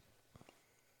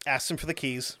 asks him for the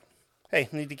keys. Hey,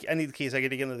 I need the keys. I got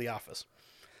to get into the office.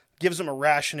 Gives him a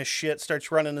ration of shit,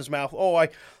 starts running his mouth. Oh, I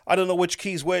don't know which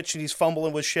key's which, and he's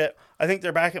fumbling with shit. I think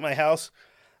they're back at my house.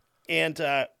 And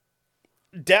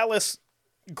Dallas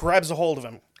grabs a hold of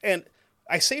him. And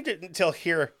I saved it until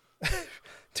here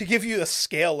to give you a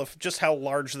scale of just how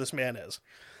large this man is.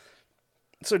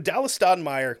 So Dallas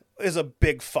Stoudemire is a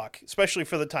big fuck, especially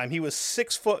for the time. He was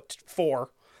 6'4"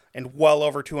 and well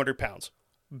over 200 pounds.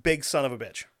 Big son of a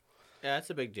bitch. Yeah, that's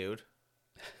a big dude.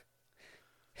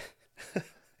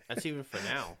 That's even for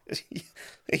now.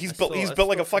 He's built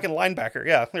like a fucking linebacker.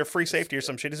 Yeah, they're free safety or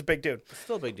some shit. He's a big dude.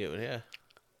 Still a big dude, yeah.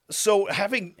 So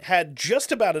having had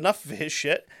just about enough of his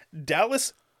shit,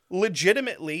 Dallas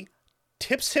legitimately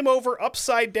tips him over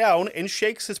upside down and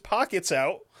shakes his pockets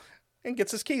out and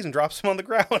gets his keys and drops him on the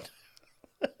ground.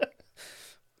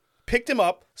 Picked him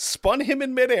up, spun him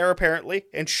in midair apparently,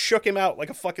 and shook him out like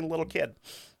a fucking little kid.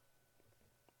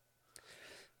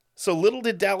 So little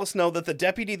did Dallas know that the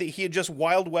deputy that he had just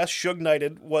Wild West Suge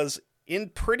Knighted was in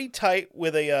pretty tight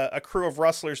with a crew of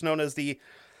rustlers known as the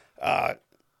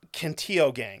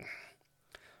Cantillo Gang.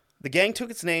 The gang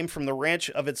took its name from the ranch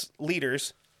of its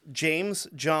leaders, James,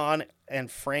 John,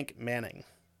 and Frank Manning.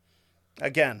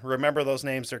 Again, remember those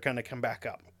names, they're going to come back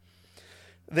up.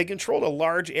 They controlled a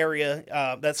large area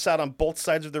that sat on both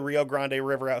sides of the Rio Grande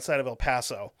River outside of El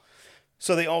Paso.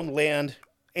 So they owned land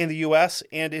in the U.S.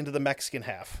 and into the Mexican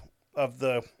half of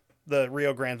the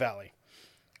Rio Grande Valley.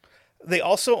 They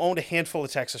also owned a handful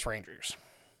of Texas Rangers,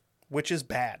 which is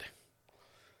bad.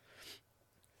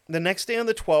 The next day on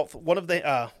the 12th, one of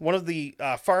the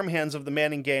farmhands of the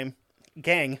Manning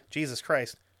gang, Jesus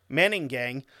Christ, Manning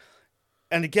gang,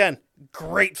 and again,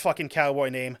 great fucking cowboy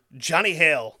name, Johnny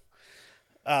Hale,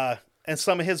 and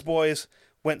some of his boys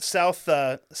went south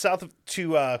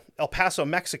to El Paso,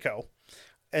 Mexico,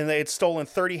 and they had stolen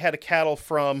 30 head of cattle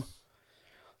from,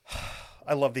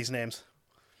 I love these names,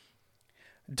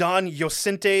 Don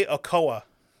Yosinte Ochoa.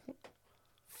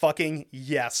 Fucking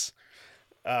yes.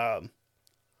 And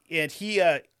he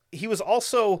was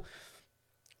also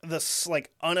this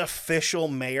like unofficial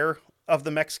mayor of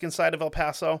the Mexican side of El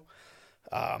Paso.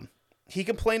 He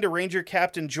complained to Ranger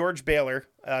Captain George Baylor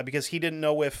because he didn't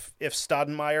know if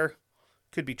Stoudemire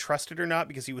could be trusted or not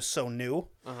because he was so new.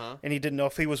 And he didn't know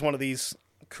if he was one of these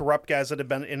corrupt guys that had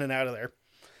been in and out of there.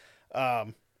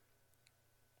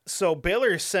 So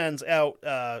Baylor sends out,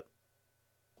 I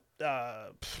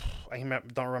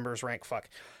don't remember his rank,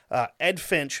 Ed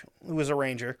Finch, who was a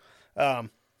ranger.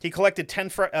 He collected 10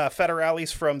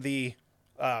 federales from the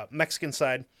Mexican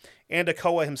side and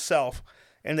Ochoa himself,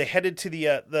 and they headed to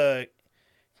the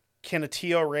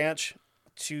Canatillo Ranch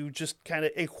to just kind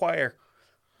of inquire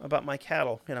about my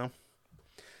cattle, you know.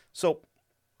 So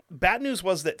bad news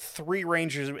was that 3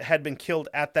 rangers had been killed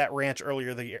at that ranch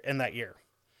earlier in that year.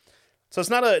 So it's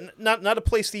not a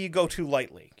place that you go to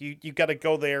lightly. You got to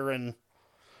go there and,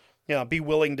 you know, be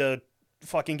willing to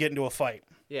fucking get into a fight.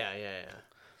 Yeah.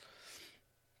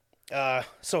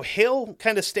 So Hale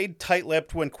kind of stayed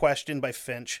tight-lipped when questioned by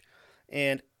Finch,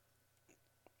 and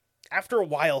after a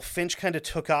while, Finch kind of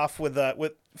took off with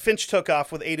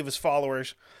 8 of his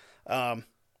followers, and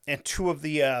 2 of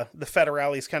the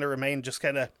federales kind of remained just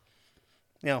kind of,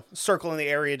 you know, circling the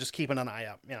area, just keeping an eye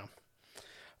out, you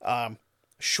know.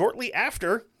 Shortly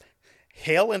after,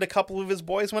 Hale and a couple of his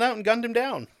boys went out and gunned him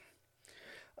down.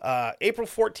 April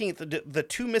 14th, the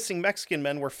 2 missing Mexican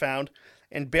men were found,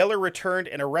 and Baylor returned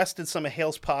and arrested some of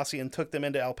Hale's posse and took them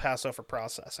into El Paso for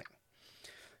processing.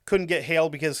 Couldn't get Hale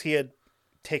because he had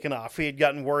taken off. He had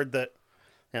gotten word that,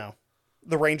 you know,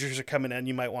 the Rangers are coming in,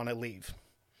 you might want to leave.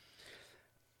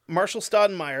 Marshal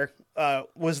Stoudemire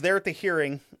was there at the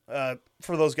hearing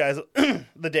for those guys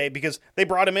the day because they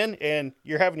brought him in, and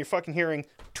you're having your fucking hearing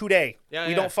today.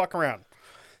 You don't fuck around.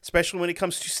 Especially when it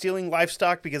comes to stealing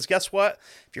livestock, because guess what?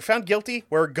 If you're found guilty,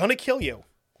 we're gonna kill you.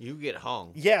 You get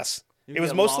hung. Yes. It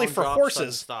was mostly for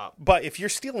horses. But if you're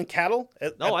stealing cattle...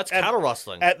 that's cattle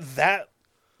rustling. At that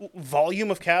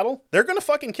volume of cattle, they're gonna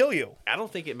fucking kill you. I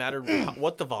don't think it mattered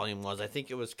what the volume was. I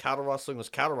think it was cattle rustling.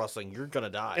 You're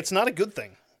gonna die. It's not a good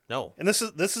thing. No. And this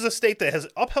is a state that has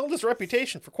upheld its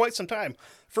reputation for quite some time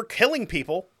for killing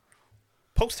people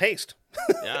post haste.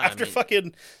 Yeah, after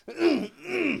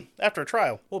after a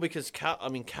trial. Well, because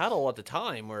cattle at the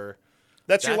time were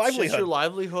that's your livelihood. That's your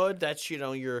livelihood. That's, you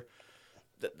know,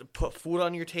 put food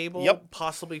on your table. Yep.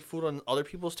 Possibly food on other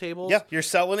people's tables. Yeah, you're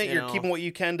selling it. You're keeping what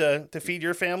you can to feed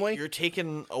your family. You're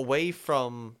taken away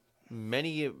from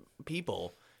many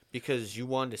people because you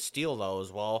wanted to steal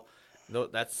those. Well, no,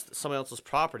 that's someone else's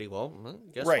property. Well,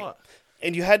 guess what?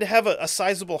 And you had to have a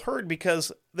sizable herd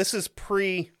because this is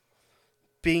pre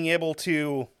being able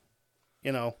to,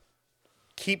 you know,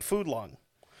 keep food long.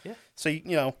 Yeah. So,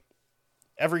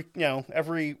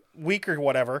 every week or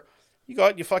whatever, you go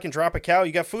out and you fucking drop a cow,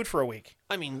 you got food for a week.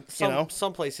 I mean,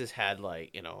 some places had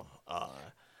like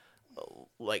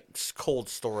cold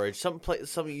storage.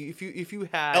 If you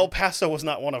had El Paso was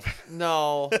not one of them.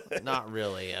 No, not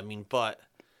really. I mean, but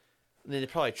they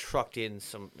probably trucked in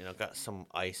some, got some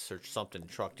ice or something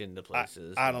trucked into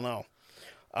places. I don't know.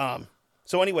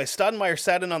 So anyway, Stoudemire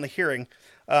sat in on the hearing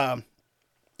and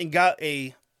got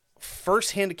a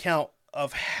first-hand account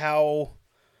of how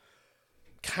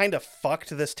kind of fucked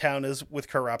this town is with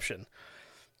corruption.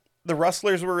 The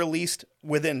rustlers were released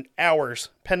within hours,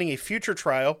 pending a future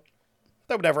trial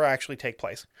that would never actually take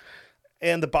place.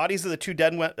 And the bodies of the two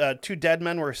dead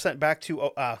men were sent back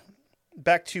to the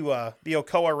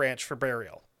Ocoa Ranch for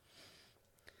burial.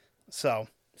 So,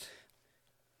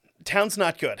 town's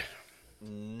not good.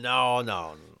 No.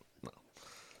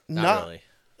 Not really.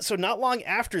 So not long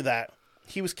after that,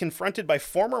 he was confronted by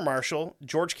former Marshal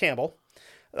George Campbell,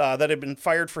 that had been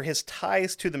fired for his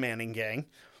ties to the Manning gang.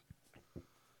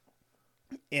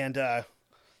 And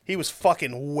he was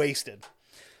fucking wasted.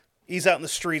 He's out in the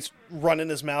streets running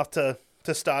his mouth to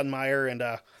Stoudemire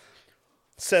and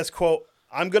says, quote,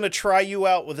 "I'm going to try you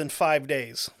out within 5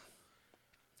 days."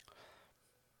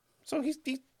 So he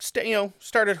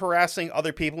started harassing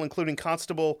other people, including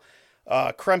Constable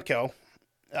Kremko.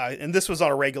 And this was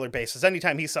on a regular basis.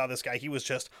 Anytime he saw this guy, he was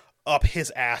just up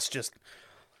his ass. Just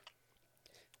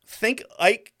think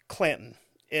Ike Clanton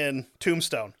in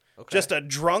Tombstone. Okay. Just a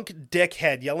drunk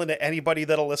dickhead yelling at anybody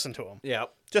that'll listen to him. Yeah.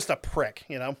 Just a prick,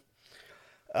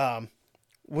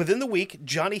 Within the week,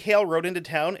 Johnny Hale rode into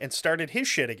town and started his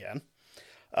shit again.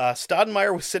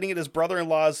 Stoudemire was sitting at his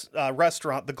brother-in-law's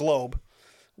restaurant, The Globe,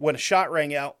 when a shot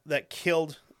rang out that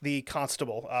killed the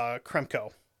constable,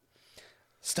 Kremko.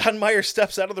 Stoudemire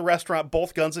steps out of the restaurant,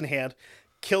 both guns in hand,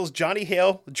 kills Johnny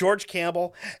Hale, George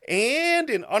Campbell, and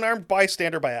an unarmed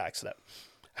bystander by accident.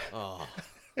 Oh.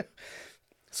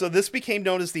 So this became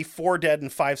known as the 4 dead in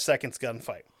 5 seconds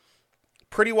gunfight.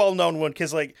 Pretty well known one,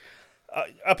 because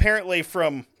apparently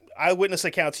from eyewitness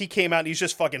accounts, he came out and he's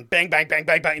just fucking bang, bang, bang,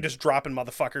 bang, bang, just dropping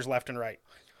motherfuckers left and right,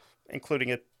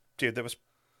 including a dude that was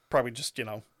probably just,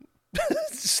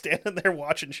 standing there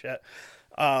watching shit.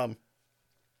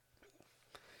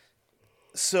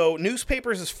 So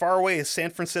newspapers as far away as San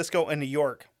Francisco and New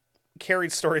York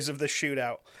carried stories of this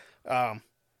shootout,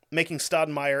 making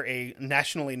Stoudemire a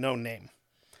nationally known name.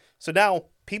 So now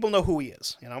people know who he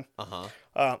is,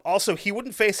 Uh-huh. Also, he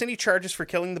wouldn't face any charges for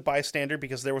killing the bystander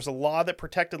because there was a law that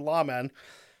protected lawmen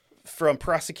from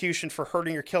prosecution for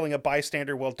hurting or killing a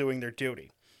bystander while doing their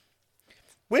duty.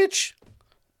 Which,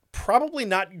 probably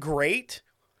not great.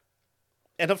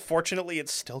 And unfortunately, it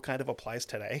still kind of applies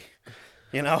today.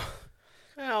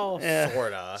 Well,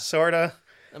 sorta. Sorta.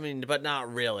 I mean, but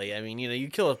not really. I mean, you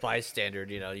kill a bystander,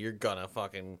 you're gonna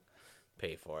fucking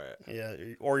pay for it. Yeah,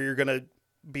 or you're gonna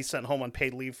be sent home on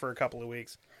paid leave for a couple of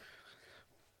weeks.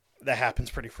 That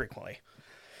happens pretty frequently.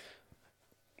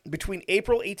 Between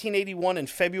April 1881 and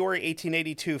February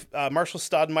 1882, Marshal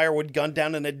Stoudemire would gun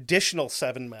down an additional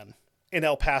 7 men in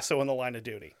El Paso in the line of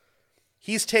duty.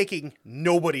 He's taking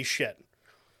nobody's shit.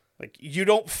 Like, you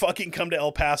don't fucking come to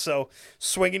El Paso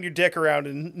swinging your dick around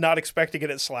and not expect to get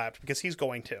it slapped, because he's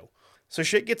going to. So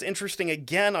shit gets interesting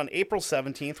again on April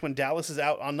 17th when Dallas is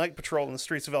out on night patrol in the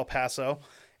streets of El Paso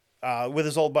with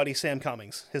his old buddy Sam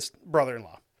Cummings, his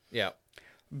brother-in-law. Yeah.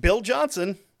 Bill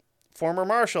Johnson, former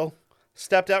marshal,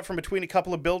 stepped out from between a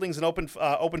couple of buildings and opened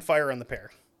fire on the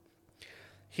pair.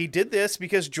 He did this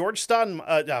because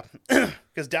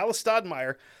because Dallas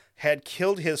Stoudemire had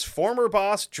killed his former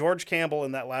boss, George Campbell,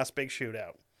 in that last big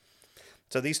shootout.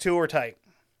 So these two were tight.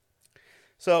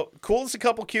 So, cool as a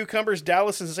couple cucumbers,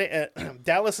 Dallas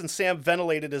and Sam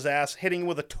ventilated his ass, hitting him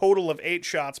with a total of 8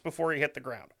 shots before he hit the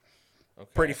ground. Okay.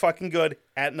 Pretty fucking good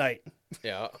at night.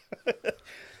 Yeah.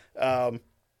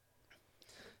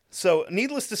 So,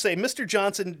 needless to say, Mr.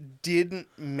 Johnson didn't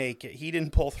make it. He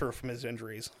didn't pull through from his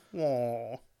injuries.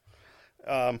 Aww.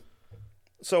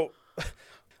 So,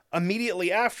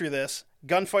 immediately after this,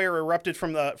 gunfire erupted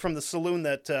from the saloon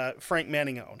that Frank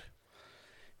Manning owned.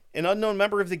 An unknown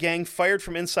member of the gang fired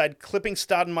from inside, clipping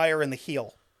Stoudemire in the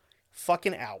heel.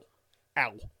 Fucking ow.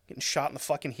 Ow. Getting shot in the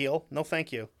fucking heel? No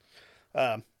thank you.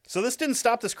 So this didn't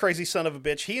stop this crazy son of a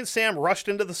bitch. He and Sam rushed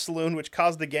into the saloon, which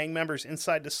caused the gang members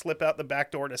inside to slip out the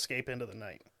back door to escape into the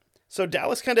night. So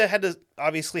Dallas kind of had to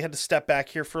step back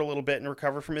here for a little bit and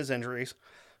recover from his injuries.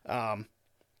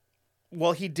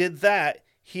 While he did that,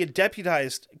 he had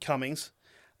deputized Cummings,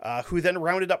 who then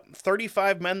rounded up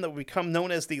 35 men that would become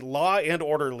known as the Law and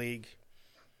Order League,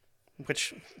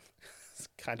 which is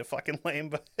kind of fucking lame,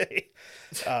 but hey.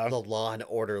 The Law and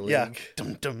Order League. Yeah.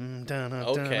 Dum, dum, dun, dun,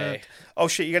 Okay. Oh,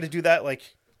 shit, you got to do that,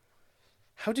 like...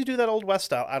 How'd you do that Old West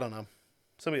style? I don't know.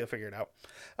 Somebody will figure it out.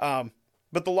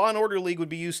 But the Law and Order League would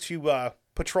be used to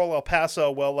patrol El Paso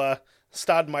while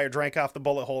Stoudemire drank off the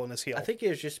bullet hole in his heel. I think it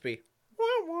would just be...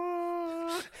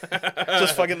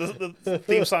 Just fucking the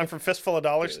theme song from Fistful of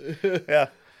Dollars. Yeah.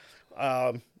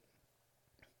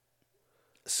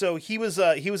 So he was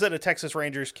at a Texas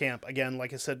Rangers camp again,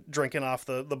 like I said, drinking off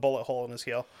the bullet hole in his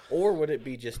heel. Or would it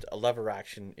be just a lever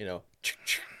action? You know.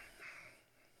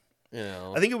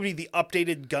 I think it would be the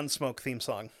updated Gunsmoke theme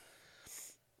song.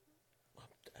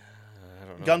 I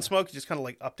don't know. Gunsmoke, just kind of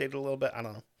like updated a little bit. I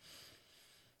don't know.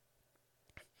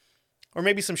 Or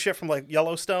maybe some shit from like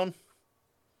Yellowstone.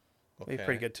 Okay. Maybe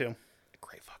pretty good too.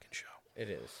 Great fucking show. It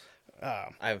is. I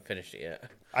haven't finished it yet.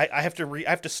 I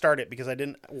have to start it because I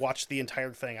didn't watch the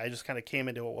entire thing. I just kind of came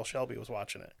into it while Shelby was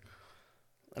watching it,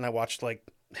 and I watched like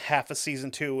half of season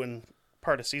 2 and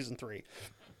part of season 3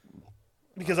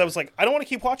 because I was like, I don't want to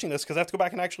keep watching this because I have to go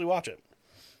back and actually watch it.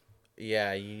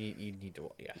 Yeah, you need to.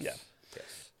 Yes. Yeah.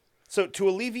 Yes. So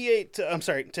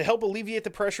to help alleviate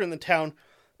the pressure in the town,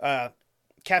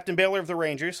 Captain Baylor of the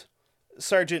Rangers,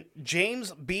 Sergeant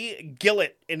James B.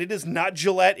 Gillett, and it is not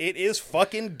Gillette, it is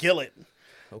fucking Gillett.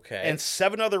 Okay. And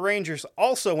 7 other Rangers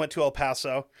also went to El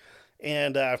Paso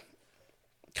and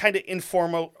kind of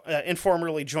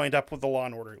informally joined up with the Law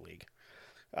and Order League.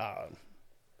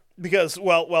 Because,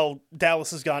 well,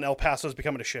 Dallas is gone, El Paso is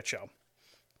becoming a shit show.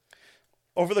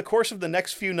 Over the course of the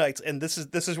next few nights, and this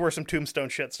is where some Tombstone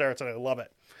shit starts, and I love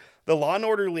it, the Law and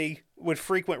Order League would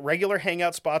frequent regular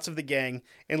hangout spots of the gang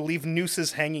and leave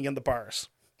nooses hanging in the bars.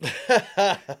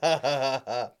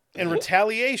 In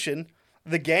retaliation,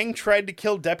 the gang tried to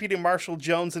kill Deputy Marshal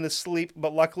Jones in his sleep,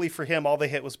 but luckily for him, all they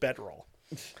hit was bedroll.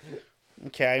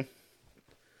 Okay.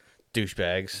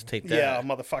 Douchebags. Take that. Yeah,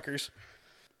 motherfuckers.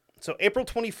 So April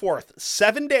 24th,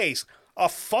 7 days, a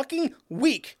fucking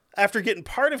week after getting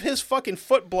part of his fucking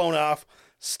foot blown off,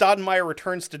 Stoudemire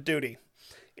returns to duty.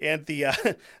 And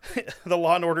the the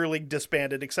Law and Order League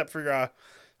disbanded, except for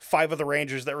 5 of the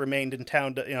Rangers that remained in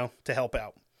town to help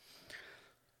out.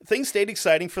 Things stayed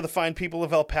exciting for the fine people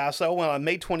of El Paso when on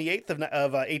May 28th of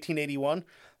 1881,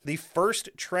 the first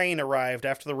train arrived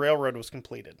after the railroad was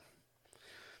completed.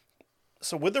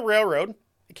 So with the railroad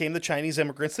came the Chinese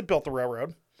immigrants that built the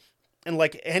railroad. And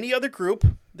like any other group,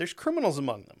 there's criminals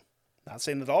among them. Not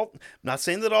saying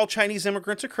that all Chinese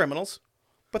immigrants are criminals,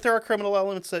 but there are criminal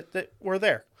elements that were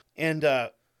there. And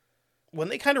when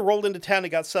they kind of rolled into town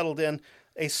and got settled in,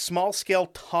 a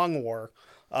small-scale Tong war.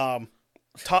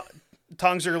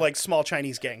 Tongs are like small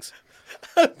Chinese gangs.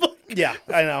 Yeah,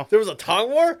 I know. There was a Tong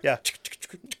war? Yeah.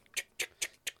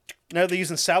 Now they're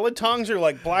using salad tongs or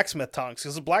like blacksmith tongs.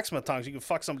 Because the blacksmith tongs, you can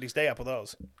fuck somebody's day up with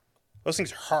those. Those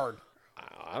things are hard.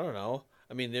 I don't know.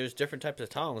 I mean, there's different types of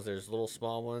tongs. There's little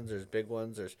small ones. There's big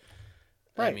ones. There's,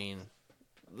 right. I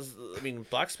mean,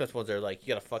 blacksmith ones are like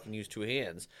you gotta fucking use 2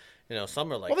 hands. You know,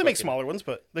 some are like. Well, they make smaller ones,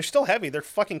 but they're still heavy. They're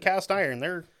fucking cast iron.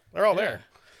 They're all there.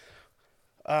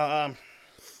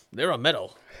 They're on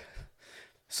metal.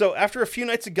 So after a few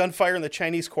nights of gunfire in the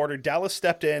Chinese quarter, Dallas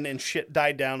stepped in and shit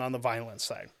died down on the violence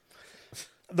side.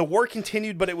 The war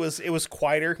continued, but it was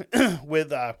quieter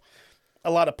with a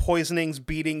lot of poisonings,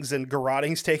 beatings, and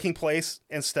garrottings taking place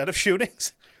instead of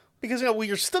shootings. Because,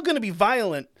 you're still going to be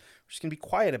violent. We're just going to be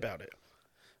quiet about it.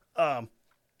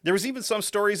 There was even some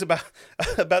stories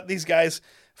about these guys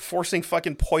forcing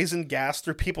fucking poison gas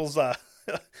through people's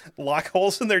lock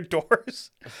holes in their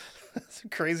doors. That's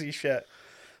crazy shit.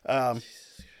 But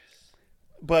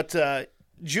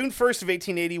June 1st of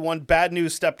 1881, bad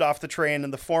news stepped off the train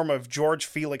in the form of George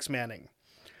Felix Manning,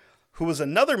 who was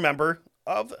another member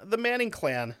of the Manning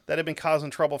clan that had been causing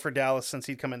trouble for Dallas since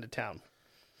he'd come into town.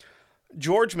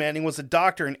 George Manning was a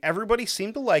doctor, and everybody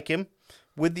seemed to like him,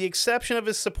 with the exception of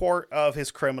his support of his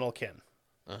criminal kin.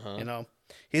 Uh-huh.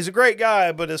 He's a great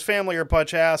guy, but his family are a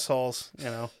bunch of assholes,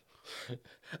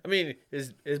 I mean,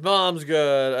 his mom's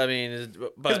good. I mean,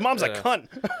 his mom's a cunt.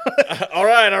 All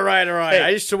right. Hey.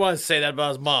 I just want to say that about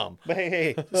his mom. But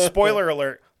hey, spoiler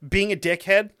alert. Being a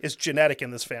dickhead is genetic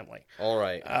in this family. All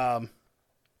right.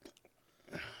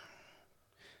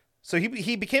 So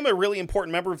he became a really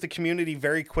important member of the community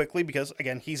very quickly because,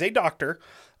 again, he's a doctor.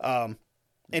 And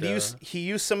he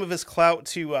used some of his clout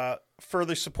to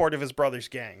further support of his brother's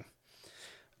gang.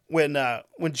 When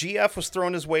GF was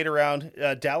throwing his weight around,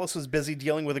 Dallas was busy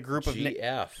dealing with a group of...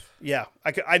 GF? Yeah.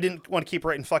 I didn't want to keep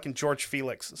writing fucking George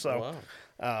Felix. So,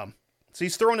 so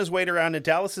he's throwing his weight around, and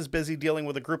Dallas is busy dealing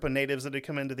with a group of natives that had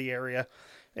come into the area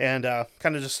and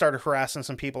kind of just started harassing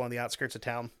some people on the outskirts of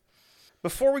town.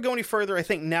 Before we go any further, I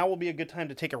think now will be a good time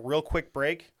to take a real quick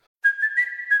break.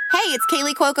 Hey, it's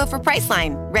Kaylee Cuoco for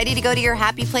Priceline. Ready to go to your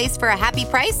happy place for a happy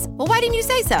price? Well, why didn't you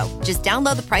say so? Just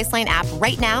download the Priceline app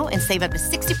right now and save up to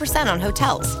 60% on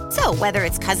hotels. So whether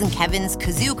it's Cousin Kevin's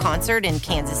Kazoo Concert in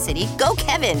Kansas City, go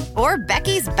Kevin, or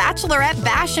Becky's Bachelorette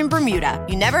Bash in Bermuda,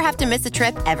 you never have to miss a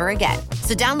trip ever again.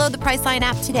 So download the Priceline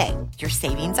app today. Your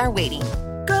savings are waiting.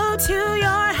 Go to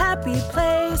your happy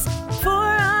place for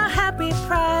a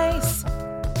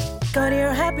Go to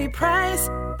your happy price,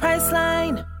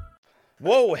 Priceline.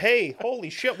 Whoa, hey, holy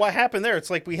shit, what happened there? It's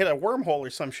like we hit a wormhole or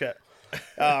some shit.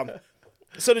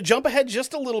 So to jump ahead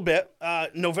just a little bit,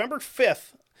 November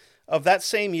 5th of that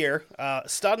same year,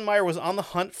 Stoudemire was on the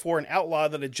hunt for an outlaw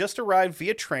that had just arrived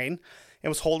via train and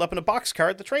was holed up in a boxcar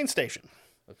at the train station.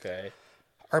 Okay.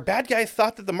 Our bad guy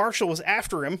thought that the marshal was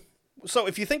after him. So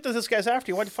if you think that this guy's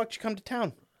after you, why the fuck did you come to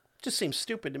town? Just seems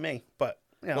stupid to me, but,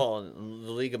 you know. Well,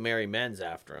 the League of Merry Men's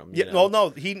after him. Yeah, well, no,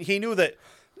 he knew that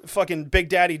fucking Big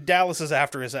Daddy Dallas is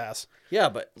after his ass. Yeah,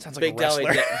 but Sounds like a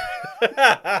wrestler.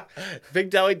 Big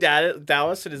Daddy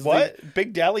Dallas and his What?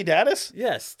 Big Daddy Dallas?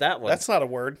 Yes, that one. That's not a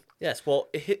word. Yes, well,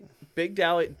 Big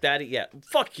Daddy. Yeah,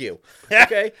 fuck you.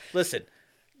 Okay, listen,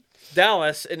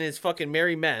 Dallas and his fucking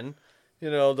merry men. You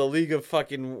know, the League of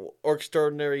fucking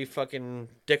extraordinary fucking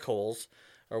dickholes,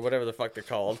 or whatever the fuck they're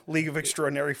called. League of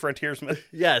Extraordinary Frontiersmen.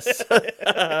 Yes, and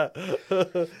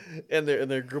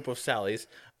their group of Sallys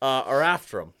are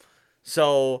after him.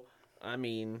 So, I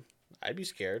mean, I'd be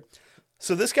scared.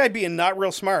 So this guy being not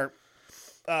real smart,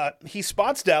 he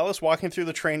spots Dallas walking through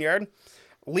the train yard,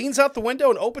 leans out the window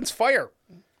and opens fire.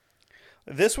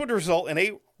 This would result in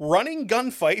a running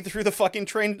gunfight through the fucking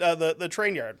train, the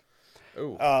train yard.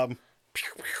 Ooh.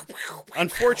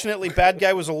 Unfortunately, bad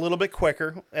guy was a little bit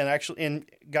quicker and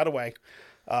got away.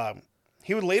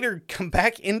 He would later come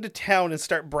back into town and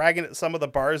start bragging at some of the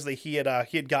bars that he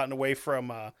had gotten away from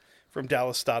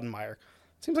Dallas Stoudemire.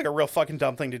 Seems like a real fucking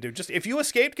dumb thing to do. Just if you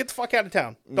escaped, get the fuck out of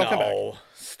town. Don't come back.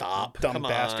 Stop. Dumb Come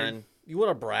bastard. on. You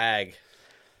want to brag.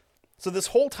 So this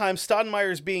whole time,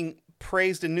 Stoudemire is being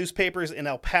praised in newspapers in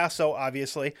El Paso,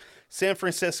 obviously, San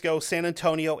Francisco, San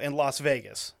Antonio, and Las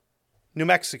Vegas. New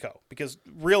Mexico, because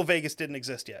real Vegas didn't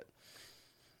exist yet.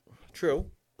 True.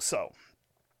 So,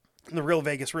 the real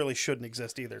Vegas really shouldn't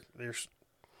exist either.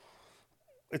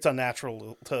 It's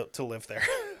unnatural to live there.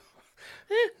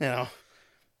 You know.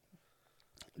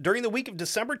 During the week of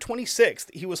December 26th,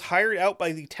 he was hired out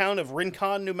by the town of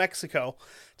Rincon, New Mexico,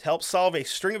 to help solve a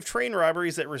string of train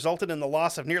robberies that resulted in the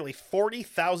loss of nearly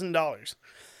 $40,000,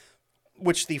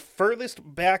 which the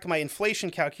furthest back my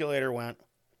inflation calculator went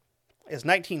is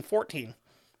 1914.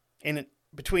 And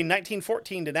between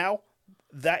 1914 to now,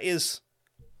 that is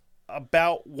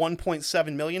about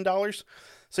 $1.7 million.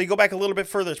 So you go back a little bit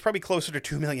further, it's probably closer to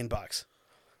 $2 million.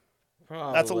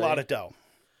 Probably. That's a lot of dough.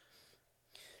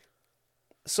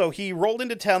 So he rolled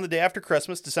into town the day after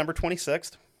Christmas, December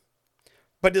 26th.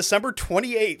 But December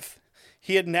 28th,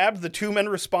 he had nabbed the 2 men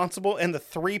responsible and the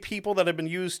 3 people that had been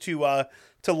used to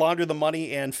launder the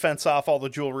money and fence off all the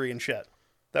jewelry and shit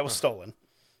that was stolen.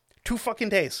 2 fucking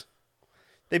days.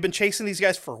 They've been chasing these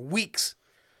guys for weeks.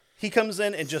 He comes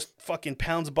in and just fucking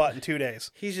pounds butt in 2 days.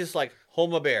 He's just like,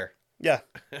 hold my beer. Yeah.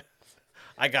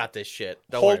 I got this shit.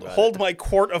 Don't worry about Hold it. my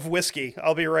quart of whiskey.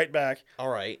 I'll be right back. All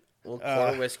right. Well,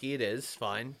 quart of whiskey it is.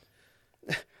 Fine.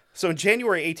 So in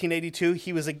January 1882,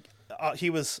 he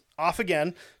was off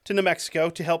again to New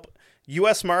Mexico to help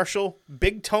U.S. Marshal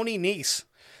Big Tony Nese.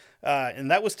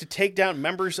 And that was to take down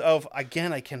members of,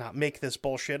 again, I cannot make this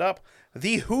bullshit up,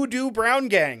 the Hoodoo Brown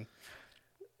Gang.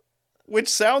 Which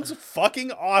sounds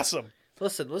fucking awesome.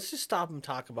 Listen, let's just stop and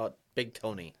talk about Big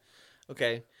Tony.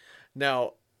 Okay?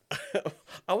 Now,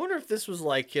 I wonder if this was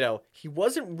like, he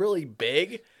wasn't really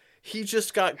big. He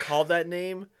just got called that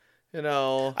name,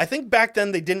 I think back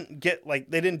then they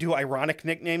didn't do ironic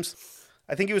nicknames.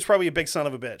 I think he was probably a big son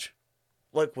of a bitch.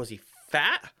 Like, was he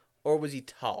fat or was he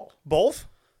tall? Both?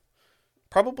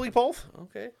 Probably both.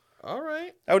 Okay. All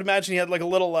right. I would imagine he had like a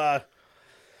little, I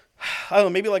don't know,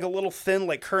 maybe like a little thin,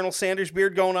 like Colonel Sanders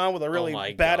beard going on with a really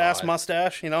badass God.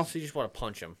 mustache, So you just want to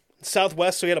punch him.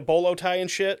 Southwest, so he had a bolo tie and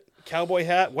shit, cowboy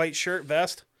hat, white shirt,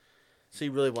 vest. So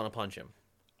you really want to punch him?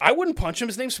 I wouldn't punch him.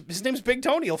 His name's Big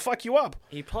Tony. He'll fuck you up.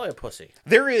 He's probably a pussy.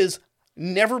 There is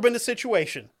never been a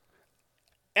situation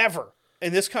ever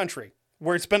in this country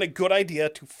where it's been a good idea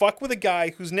to fuck with a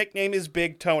guy whose nickname is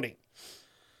Big Tony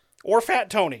or Fat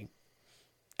Tony.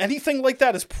 Anything like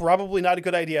that is probably not a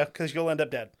good idea because you'll end up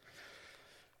dead.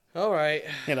 All right.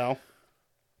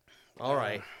 All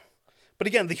right. But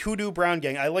again, the Hoodoo Brown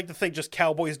Gang, I like to think just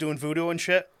cowboys doing voodoo and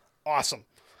shit. Awesome.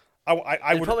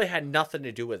 I would probably had nothing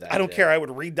to do with that. I don't care. I would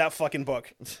read that fucking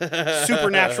book.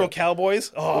 Supernatural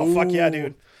Cowboys. Oh, fuck yeah,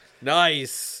 dude.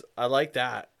 Nice. I like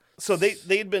that. So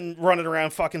they'd been running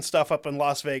around fucking stuff up in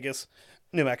Las Vegas,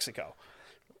 New Mexico.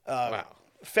 Wow.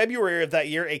 February of that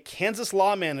year, a Kansas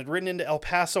lawman had ridden into El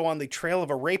Paso on the trail of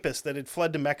a rapist that had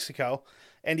fled to Mexico,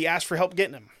 and he asked for help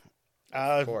getting him.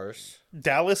 Of course.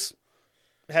 Dallas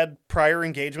had prior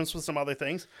engagements with some other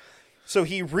things. So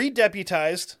he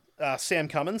redeputized Sam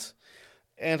Cummins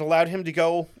and allowed him to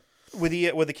go with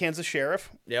the Kansas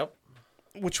sheriff. Yep.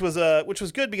 which was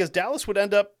good because Dallas would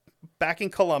end up back in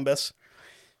Columbus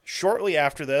shortly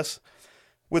after this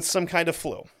with some kind of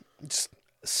flu. Just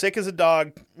sick as a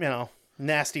dog,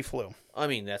 nasty flu. I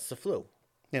mean, that's the flu.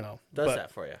 Does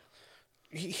That for you.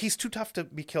 He's too tough to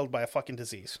be killed by a fucking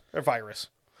disease or virus.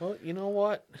 Well, you know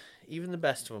what? Even the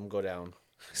best of them go down.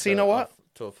 So you know what?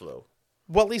 To a flu.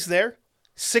 Well, at least there,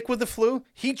 sick with the flu,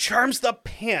 he charms the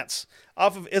pants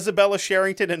off of Isabella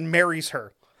Sherrington and marries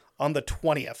her on the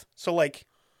 20th. So,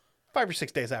 5 or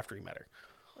 6 days after he met her.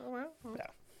 Oh, well. Yeah.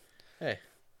 Hey.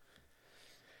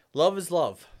 Love is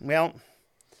love. Well,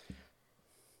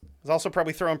 he's also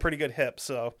probably throwing pretty good hips,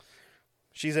 so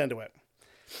she's into it.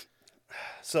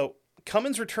 So,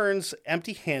 Cummins returns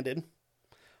empty-handed.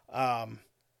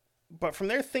 But from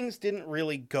there, things didn't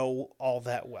really go all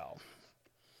that well.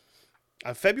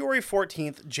 On February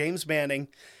 14th, James Manning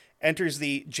enters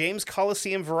the James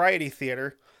Coliseum Variety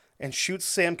Theater and shoots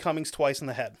Sam Cummings twice in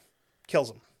the head. Kills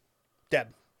him.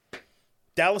 Dead.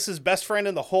 Dallas's best friend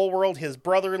in the whole world, his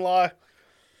brother-in-law,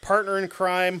 partner in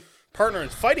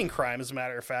fighting crime, as a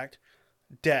matter of fact,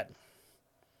 dead.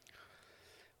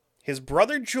 His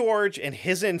brother George and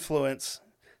his influence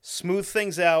smoothed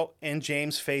things out, and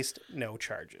James faced no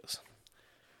charges.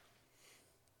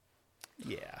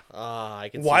 Yeah. I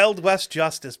can Wild West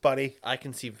justice, buddy. I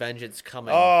can see vengeance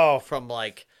coming from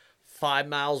 5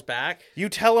 miles back. You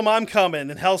tell him I'm coming,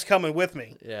 and hell's coming with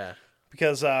me. Yeah.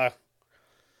 Because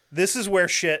this is where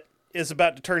shit is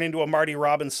about to turn into a Marty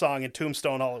Robbins song and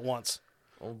Tombstone all at once.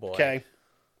 Oh, boy. Okay.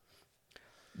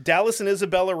 Dallas and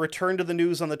Isabella return to the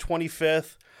news on the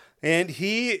 25th, and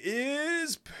he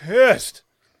is pissed.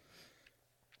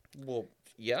 Well,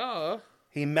 yeah.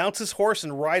 He mounts his horse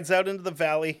and rides out into the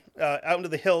valley, out into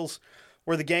the hills,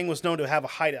 where the gang was known to have a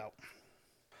hideout.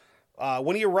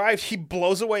 When he arrived, he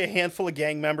blows away a handful of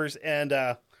gang members, and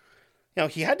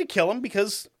he had to kill him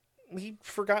because he'd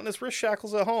forgotten his wrist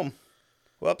shackles at home.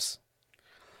 Whoops.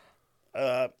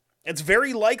 It's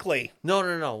very likely.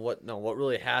 No. What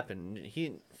really happened? He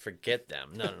didn't forget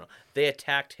them. No. They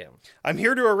attacked him. I'm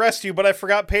here to arrest you, but I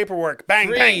forgot paperwork. Bang,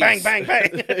 Freeze. bang, bang,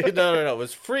 bang, bang. No. It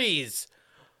was freeze.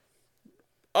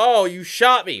 Oh, you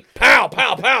shot me. Pow,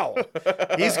 pow, pow.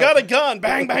 He's got a gun.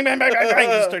 Bang, bang, bang, bang, bang, bang.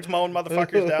 He starts mowing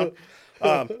motherfuckers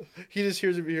down. He just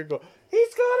hears me here go,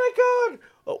 he's got a gun.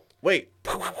 Oh, wait.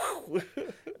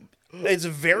 It's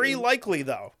very likely,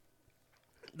 though,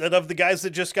 that of the guys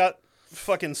that just got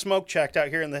fucking smoke checked out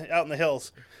here out in the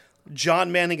hills,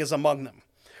 John Manning is among them.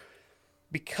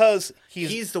 Because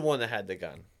he's the one that had the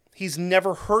gun. He's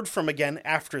never heard from again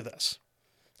after this.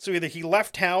 So either he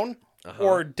left town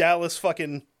or Dallas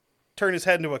fucking turned his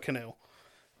head into a canoe.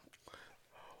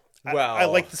 Well, I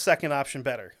like the second option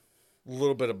better. A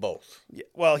little bit of both. Yeah,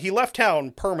 well, he left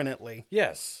town permanently.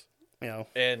 Yes.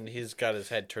 And he's got his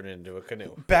head turned into a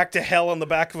canoe. Back to hell on the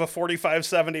back of a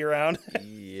 45-70 round.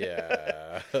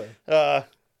 Yeah.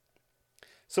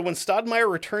 So when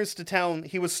Stoudemire returns to town,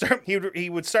 he would start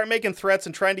making threats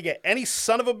and trying to get any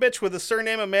son of a bitch with the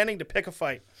surname of Manning to pick a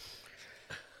fight.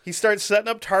 He starts setting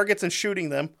up targets and shooting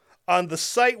them on the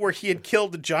site where he had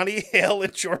killed Johnny Hale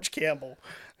and George Campbell,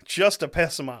 just to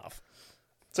piss him off.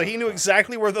 So he knew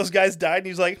exactly where those guys died, and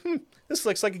he's like, this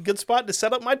looks like a good spot to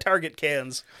set up my target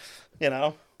cans.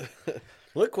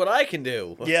 Look what I can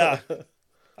do. Yeah.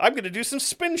 I'm going to do some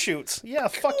spin shoots. Yeah,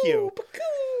 fuck you.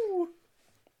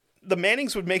 The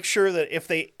Mannings would make sure that if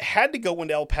they had to go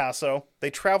into El Paso,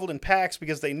 they traveled in packs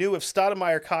because they knew if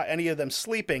Stoudemire caught any of them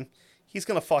sleeping, he's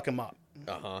going to fuck them up.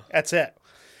 That's it.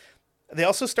 They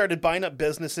also started buying up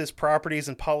businesses, properties,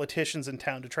 and politicians in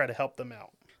town to try to help them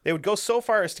out. They would go so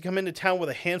far as to come into town with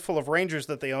a handful of Rangers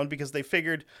that they owned because they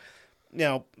figured,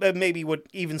 that maybe would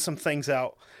even some things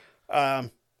out.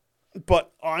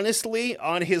 But honestly,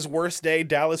 on his worst day,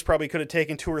 Dallas probably could have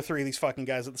taken 2 or 3 of these fucking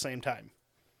guys at the same time.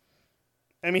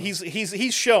 I mean,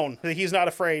 he's shown that he's not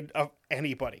afraid of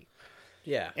anybody.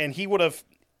 Yeah. And he would have,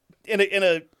 in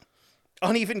a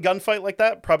uneven gunfight like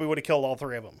that, probably would have killed all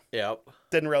 3 of them. Yep.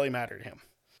 Didn't really matter to him.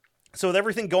 So with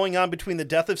everything going on between the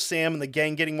death of Sam and the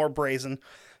gang getting more brazen,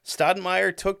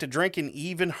 Stoudemire took to drinking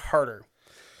even harder,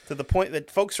 to the point that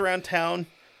folks around town,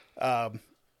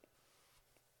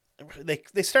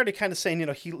 they started kind of saying,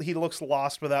 he looks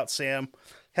lost without Sam,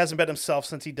 hasn't been himself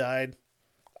since he died.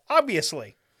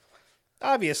 Obviously,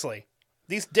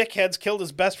 these dickheads killed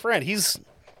his best friend. He's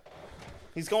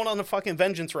going on a fucking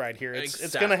vengeance ride here.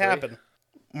 It's going to happen.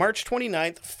 March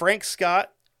 29th, Frank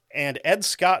Scott and Ed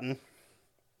Scotton,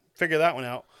 figure that one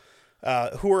out,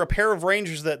 who were a pair of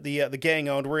Rangers that the gang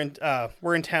owned, were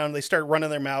in town. They started running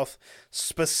their mouth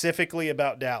specifically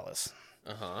about Dallas.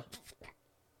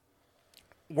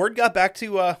 Word got back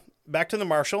to the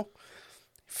marshal.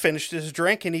 finished his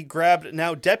drink, and he grabbed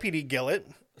now Deputy Gillett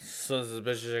Sons of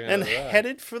bitches are and gonna die.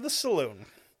 headed for the saloon.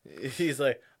 He's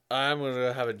like, I'm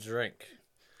gonna have a drink,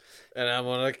 and I'm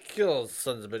gonna kill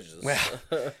sons of bitches.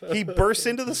 Well, he bursts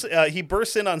into he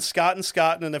bursts in on Scott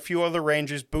and a few other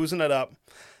Rangers, boozing it up.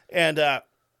 And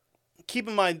keep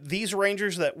in mind, these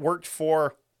Rangers that worked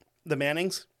for the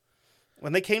Mannings,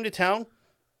 when they came to town,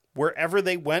 wherever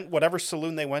they went, whatever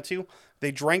saloon they went to,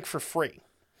 they drank for free.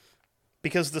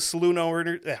 Because the saloon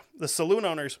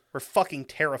owners were fucking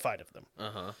terrified of them.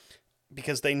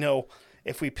 Because they know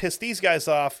if we piss these guys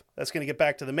off, that's going to get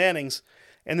back to the Mannings,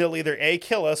 and they'll either A,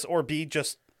 kill us, or B,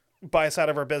 just buy us out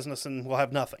of our business and we'll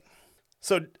have nothing.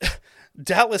 So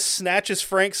Dallas snatches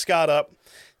Frank Scott up,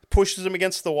 pushes him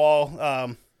against the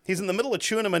wall. He's in the middle of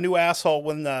chewing him a new asshole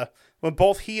when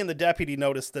both he and the deputy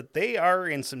notice that they are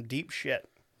in some deep shit.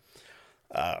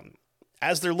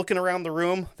 As they're looking around the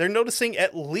room, they're noticing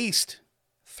at least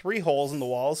 3 holes in the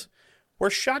walls where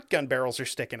shotgun barrels are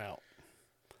sticking out.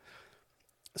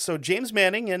 So James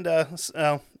Manning, and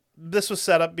this was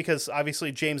set up because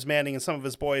obviously James Manning and some of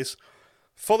his boys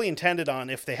fully intended on,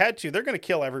 if they had to, they're going to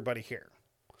kill everybody here.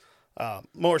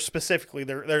 More specifically,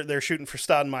 they're shooting for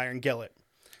Stoudemire and Gillett.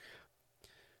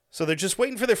 So they're just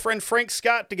waiting for their friend Frank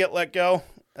Scott to get let go,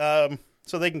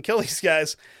 so they can kill these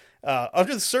guys.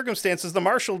 Under the circumstances, the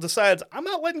marshal decides, I'm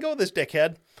not letting go of this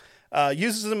dickhead.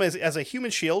 Uses him as a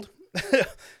human shield.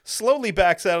 Slowly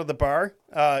backs out of the bar.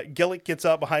 Gillett gets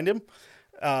out behind him.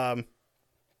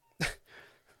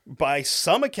 By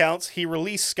some accounts, he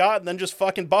released Scott and then just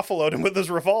fucking buffaloed him with his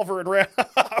revolver and ran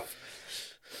off.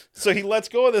 So he lets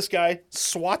go of this guy,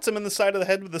 swats him in the side of the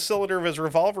head with the cylinder of his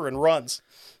revolver, and runs.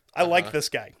 I like this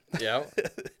guy. Yeah.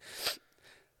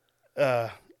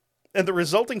 And the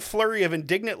resulting flurry of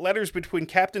indignant letters between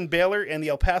Captain Baylor and the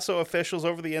El Paso officials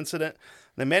over the incident,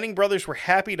 the Manning brothers were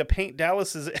happy to paint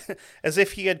Dallas as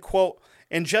if he had, quote,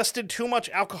 ingested too much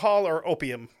alcohol or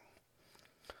opium.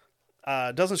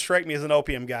 Doesn't strike me as an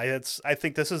opium guy. I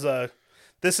think this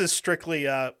is strictly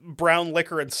brown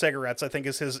liquor and cigarettes. I think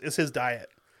is his diet.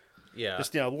 Yeah.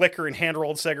 Just liquor and hand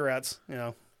rolled cigarettes.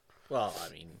 Well, I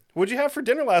mean, What'd you have for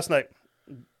dinner last night?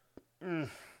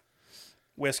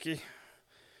 Whiskey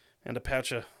and a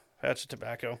patch of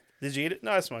tobacco. Did you eat it?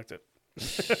 No, I smoked it.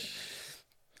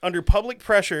 Under public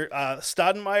pressure,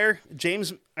 Stoudemire,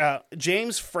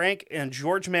 James, Frank, and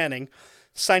George Manning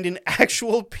signed an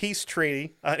actual peace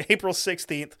treaty on April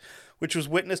 16th, which was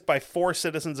witnessed by 4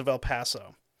 citizens of El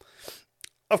Paso.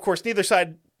 Of course, neither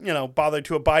side, bothered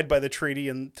to abide by the treaty,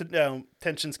 and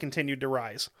tensions continued to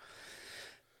rise.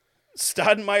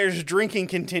 Stoudemire's drinking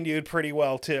continued pretty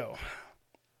well, too.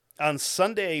 On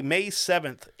Sunday, May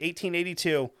 7th,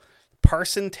 1882,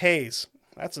 Parson Taze,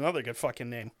 that's another good fucking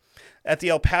name, at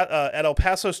El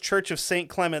Paso's Church of St.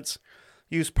 Clement's,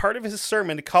 used part of his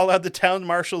sermon to call out the town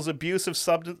marshal's abuse of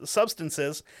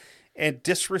substances and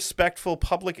disrespectful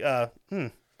public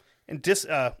and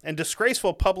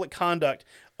disgraceful public conduct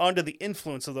under the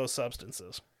influence of those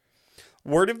substances.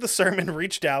 Word of the sermon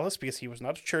reached Dallas because he was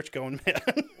not a church-going man.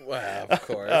 well, of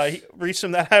course. He reached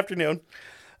him that afternoon.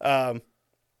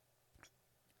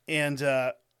 And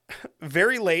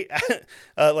very late,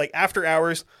 like after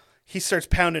hours, he starts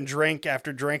pounding drink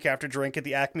after drink after drink at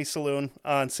the Acme Saloon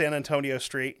on San Antonio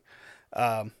Street.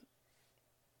 And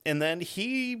then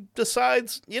he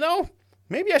decides,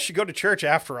 maybe I should go to church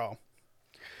after all.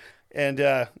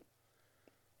 And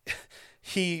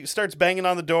he starts banging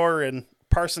on the door, and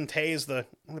Parson Taze, the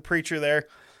preacher there,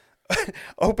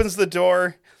 opens the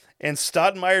door, and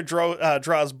Stoudemire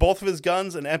draws both of his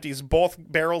guns and empties both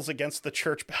barrels against the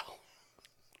church bell.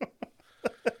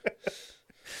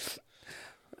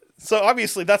 So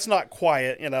obviously that's not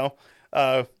quiet,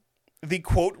 The,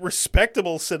 quote,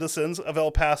 respectable citizens of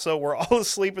El Paso were all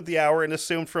asleep at the hour and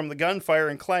assumed from the gunfire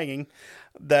and clanging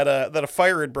that a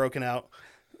fire had broken out.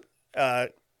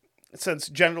 Since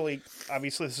generally,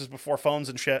 obviously this is before phones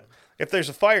and shit, if there's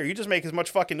a fire, you just make as much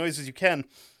fucking noise as you can.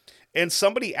 And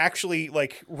somebody actually,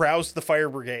 roused the fire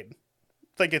brigade.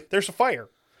 Thinking, there's a fire.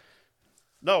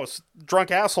 No, it's a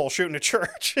drunk asshole shooting a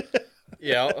church.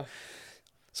 Yeah.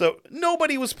 So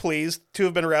nobody was pleased to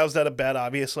have been roused out of bed,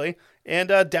 obviously. And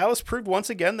Dallas proved once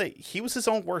again that he was his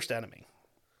own worst enemy.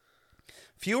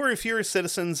 Fewer and fewer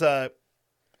citizens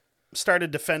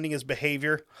started defending his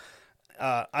behavior.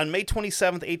 On May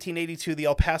 27th, 1882, the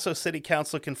El Paso City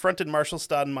Council confronted Marshal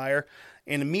Stoudemire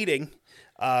in a meeting.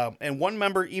 And one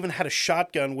member even had a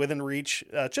shotgun within reach,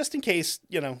 just in case,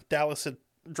 Dallas had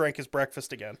drank his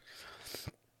breakfast again.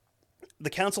 The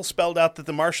council spelled out that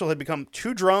the marshal had become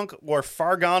too drunk or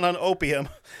far gone on opium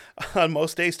on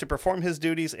most days to perform his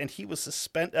duties, and he was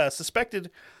suspected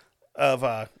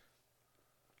of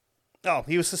Oh,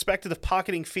 he was suspected of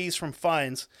pocketing fees from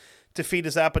fines to feed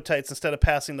his appetites instead of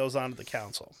passing those on to the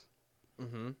council.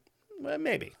 Well,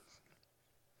 maybe.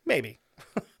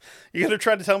 You're gonna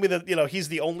try to tell me that he's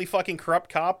the only fucking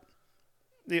corrupt cop?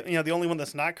 The only one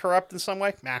that's not corrupt in some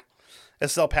way? Nah,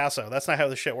 it's El Paso. That's not how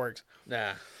this shit works.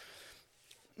 Nah.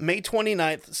 May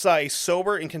 29th saw a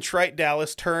sober and contrite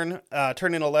Dallas turn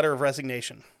in a letter of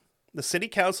resignation. The city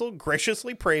council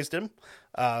graciously praised him,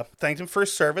 thanked him for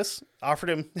his service, offered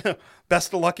him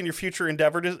best of luck in your future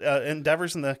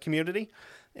endeavors in the community,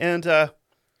 and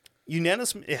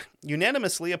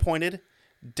unanimously appointed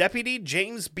Deputy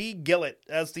James B. Gillett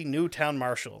as the new town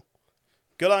marshal.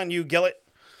 Good on you, Gillett.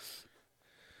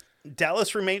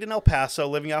 Dallas remained in El Paso,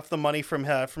 living off the money from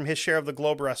his share of the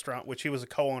Globe restaurant, which he was a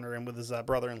co-owner in with his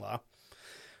brother-in-law.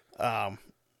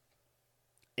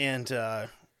 And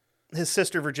his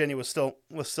sister Virginia was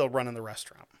still running the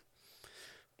restaurant.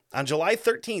 On July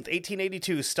 13th,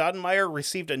 1882, Stoudemire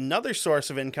received another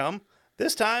source of income,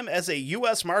 this time as a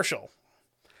U.S. Marshal.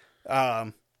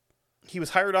 He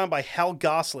was hired on by Hal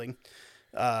Gosling,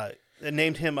 and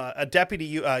named him a deputy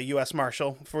U.S.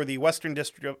 Marshal for the Western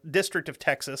District of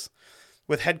Texas,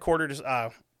 with headquarters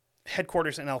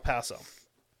in El Paso.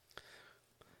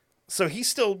 So he's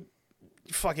still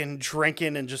fucking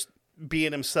drinking and just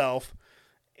being himself.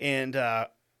 And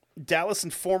Dallas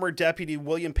and former Deputy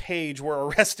William Page were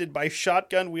arrested by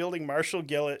shotgun-wielding Marshal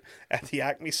Gillett at the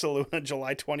Acme Saloon on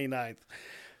July 29th.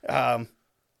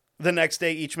 The next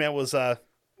day, each man was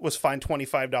fined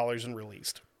 $25 and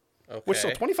released. Okay. Which, so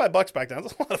 $25 back then,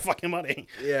 that's a lot of fucking money.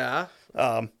 Yeah.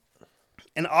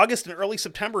 In August and early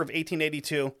September of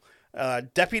 1882,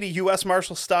 Deputy U.S.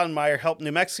 Marshal Stoudemire helped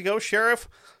New Mexico Sheriff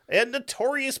and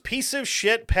notorious piece of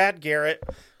shit Pat Garrett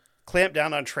clamp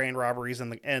down on train robberies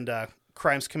and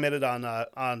crimes committed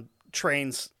on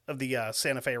trains of the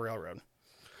Santa Fe Railroad.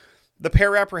 The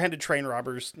pair apprehended train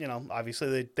robbers.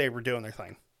 Obviously they were doing their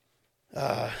thing.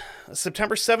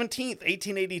 September 17th,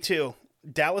 1882,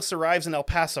 Dallas arrives in El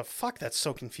Paso. Fuck, that's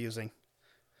so confusing.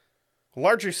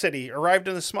 Larger city arrived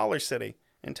in a smaller city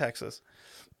in Texas.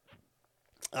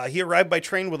 He arrived by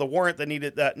train with a warrant that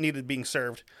needed being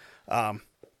served.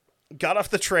 Got off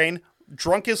the train,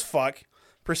 drunk as fuck,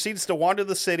 proceeds to wander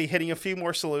the city, hitting a few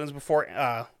more saloons before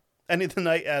ending the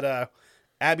night at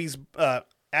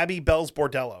Abby Bell's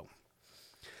Bordello.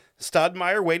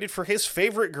 Stoudemire waited for his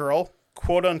favorite girl,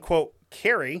 quote unquote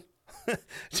Carrie,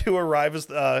 to arrive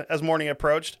as morning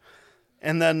approached,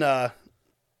 and then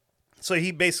so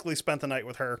he basically spent the night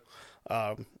with her.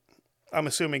 I'm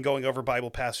assuming going over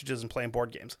Bible passages and playing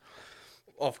board games.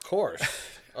 Of course.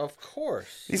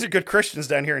 These are good Christians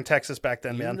down here in Texas back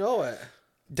then, man. You know it.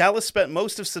 Dallas spent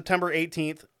most of September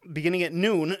 18th, beginning at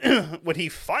noon, when he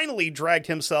finally dragged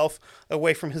himself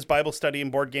away from his Bible study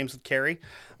and board games with Carrie.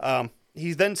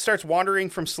 He then starts wandering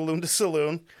from saloon to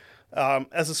saloon,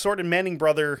 as assorted Manning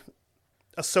brother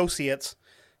associates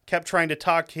kept trying to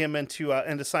talk him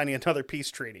into signing another peace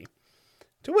treaty.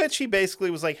 To which he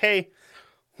basically was like, hey,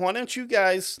 why don't you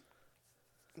guys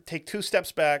take 2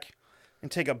 steps back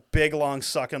and take a big long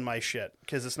suck on my shit,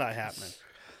 because it's not happening.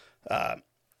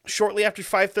 Shortly after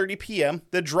 5:30 p.m.,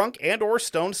 the drunk and or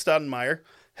stoned Stoudemire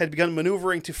had begun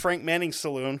maneuvering to Frank Manning's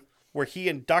saloon, where he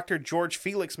and Dr. George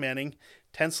Felix Manning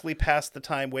tensely passed the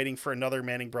time waiting for another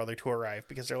Manning brother to arrive,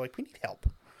 because they're like, we need help.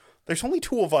 There's only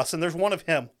 2 of us, and there's one of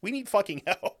him. We need fucking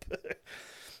help.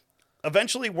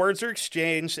 Eventually, words are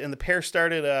exchanged, and the pair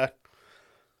started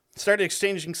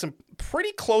exchanging some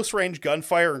pretty close-range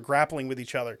gunfire and grappling with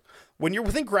each other. When you're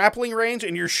within grappling range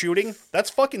and you're shooting, that's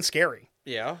fucking scary.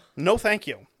 Yeah. No, thank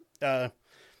you.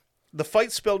 The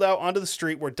fight spilled out onto the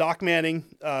street where Doc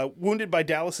Manning, wounded by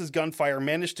Dallas's gunfire,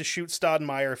 managed to shoot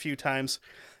Stoudemire a few times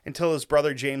until his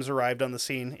brother James arrived on the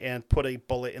scene and put a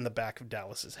bullet in the back of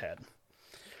Dallas's head.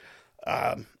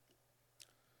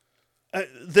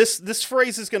 This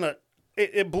phrase is gonna...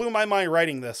 It blew my mind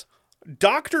writing this.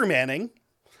 Dr. Manning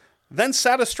then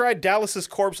sat astride Dallas's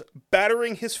corpse,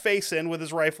 battering his face in with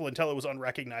his rifle until it was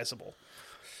unrecognizable.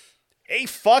 A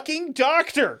fucking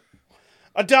doctor!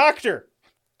 A doctor!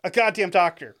 A goddamn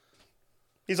doctor.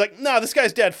 He's like, no, this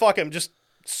guy's dead. Fuck him. Just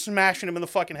smashing him in the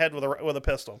fucking head with a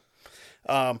pistol.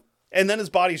 And then his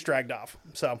body's dragged off.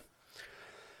 So,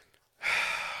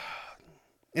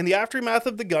 in the aftermath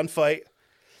of the gunfight,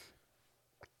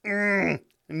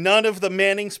 none of the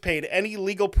Mannings paid any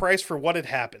legal price for what had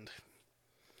happened.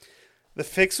 The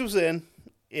fix was in,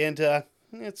 and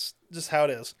it's just how it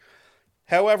is.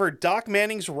 However, Doc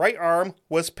Manning's right arm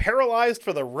was paralyzed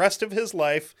for the rest of his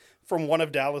life from one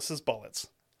of Dallas's bullets.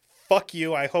 Fuck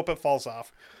you, I hope it falls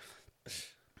off.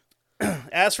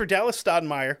 As for Dallas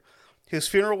Stoudemire, His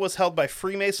funeral was held by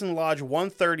Freemason Lodge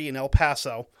 130 in El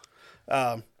Paso.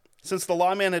 Since the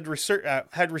lawman had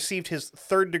received his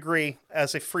third degree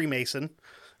as a Freemason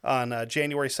on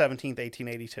January 17th,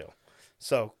 1882.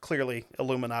 So, clearly,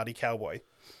 Illuminati cowboy.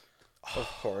 Of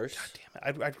course.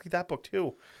 Damn it, I'd read that book,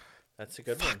 too. That's a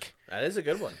good one. That is a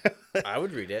good one. I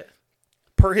would read it.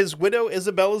 Per his widow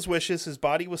Isabella's wishes, his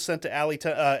body was sent to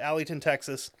Alleyton,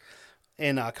 Texas,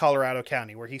 in Colorado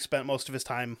County, where he spent most of his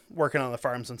time working on the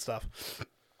farms and stuff.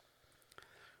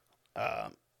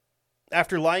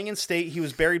 After lying in state, he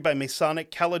was buried by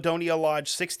Masonic Caledonia Lodge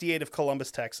 68 of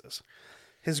Columbus, Texas.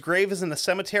 His grave is in the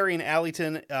cemetery in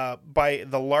Alleyton by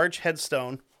the large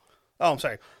headstone. Oh, I'm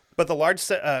sorry. But the large...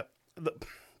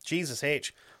 Jesus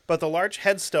H. But the large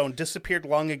headstone disappeared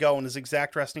long ago, and his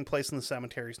exact resting place in the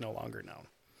cemetery is no longer known.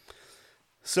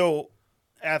 So,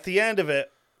 at the end of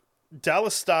it,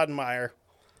 Dallas Stoudemire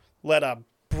led a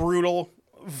brutal,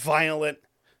 violent,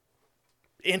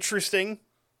 interesting,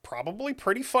 probably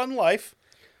pretty fun life.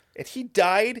 And he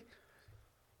died. You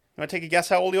want to take a guess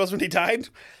how old he was when he died?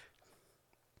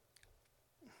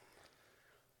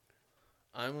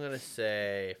 I'm going to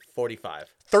say 45.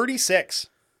 36.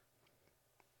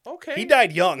 Okay. He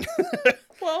died young.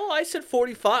 Well, I said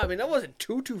 45. I mean, that wasn't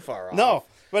too far off. No.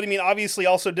 But, I mean, obviously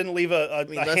also didn't leave a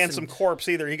less handsome than- corpse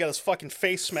either. He got his fucking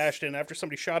face smashed in after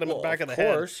somebody shot him in the back of the head.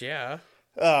 Of course, yeah.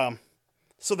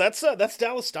 So that's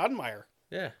Dallas Stoudemire.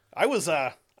 Yeah. I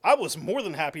was more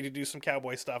than happy to do some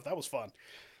cowboy stuff. That was fun.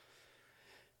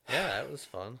 Yeah, that was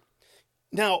fun.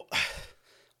 Now,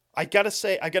 I gotta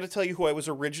tell you who I was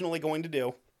originally going to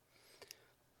do.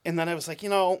 And then I was like,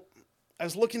 I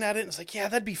was looking at it and it's like, yeah,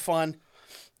 that'd be fun.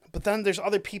 But then there's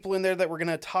other people in there that we're going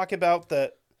to talk about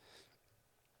that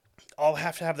all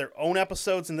have to have their own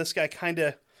episodes. And this guy kind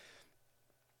of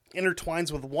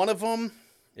intertwines with one of them.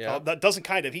 Yeah. That doesn't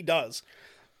kind of, he does.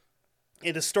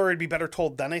 And his story would be better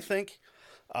told then, I think.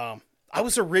 I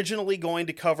was originally going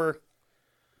to cover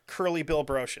Curly Bill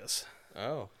Brocious.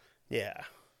 Oh. Yeah.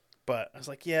 But I was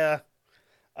like, yeah,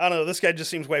 I don't know. This guy just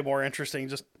seems way more interesting.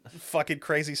 Just fucking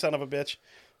crazy son of a bitch.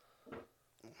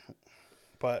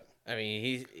 But I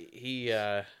mean, he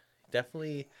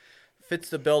definitely fits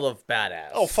the bill of badass.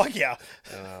 oh, fuck yeah.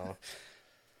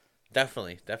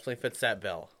 Definitely fits that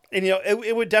bill. And,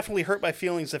 it would definitely hurt my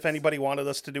feelings if anybody wanted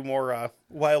us to do more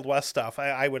Wild West stuff.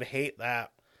 I would hate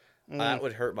that. That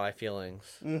would hurt my feelings.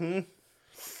 Mm-hmm.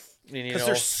 Because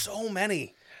there's so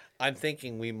many. I'm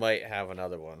thinking we might have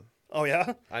another one. Oh,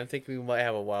 yeah? I'm thinking we might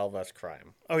have a Wild West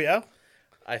crime. Oh, yeah?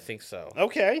 I think so.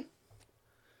 Okay.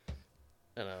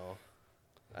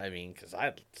 I mean, because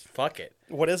fuck it.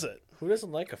 What is it? Who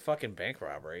doesn't like a fucking bank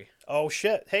robbery? Oh,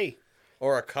 shit. Hey,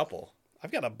 Or a couple?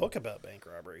 I've got a book about bank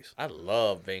robberies. I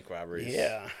love bank robberies.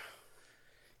 Yeah.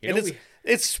 You And know,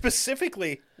 it's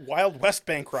specifically Wild West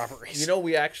bank robberies.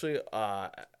 we actually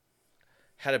had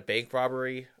a bank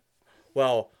robbery.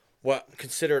 Well, what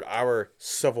considered our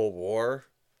Civil War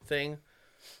thing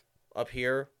up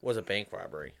here was a bank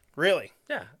robbery. Really?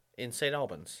 Yeah, in St.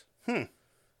 Albans. Didn't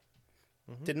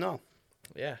know.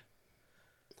 Yeah.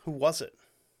 Who was it?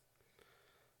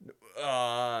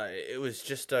 It was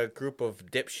just a group of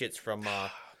dipshits from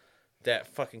that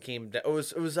fucking came. It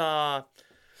was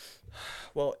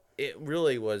well, it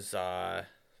really was. Oh,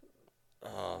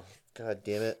 god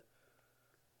damn it!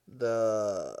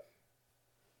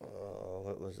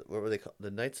 What was it? What were they called?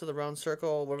 The Knights of the Round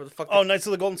Circle? Whatever the fuck. Oh, Knights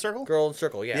of the Golden Circle? Golden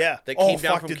Circle. Yeah. Yeah. They came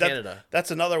down fuck, from dude, Canada.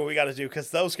 That's another one we got to do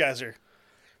because those guys are.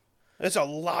 There's a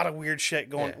lot of weird shit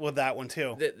going with that one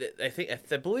too.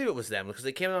 I believe it was them because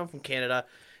they came down from Canada,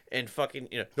 and fucking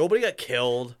nobody got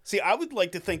killed. See, I would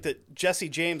like to think that Jesse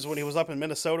James, when he was up in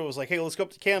Minnesota, was like, "Hey, let's go up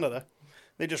to Canada."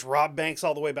 They just robbed banks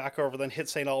all the way back over, then hit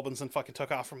St. Albans and fucking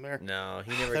took off from there. No,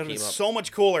 he never That would came be up. so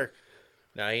much cooler.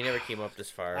 No, he never came up this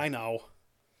far. I know.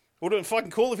 Would have been fucking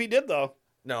cool if he did, though.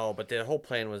 No, but the whole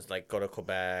plan was like go to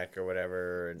Quebec or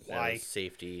whatever, and Why?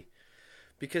 safety,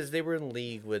 because they were in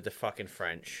league with the fucking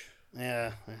French.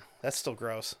 Yeah, that's still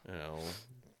gross.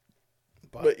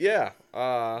 But yeah,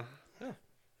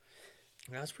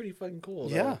 that's pretty fucking cool.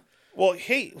 Though. Yeah. Well,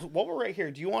 hey, while we're right here,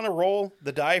 do you want to roll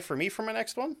the die for me for my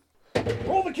next one?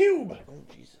 Roll the cube. Oh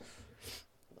Jesus.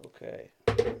 Okay.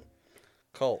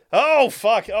 Cult. Oh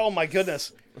fuck! Oh my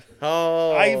goodness!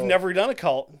 Oh. I've never done a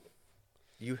cult.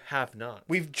 You have not.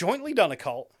 We've jointly done a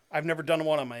cult. I've never done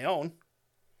one on my own.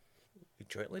 We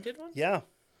jointly did one. Yeah,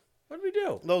 What did we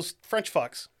do? those French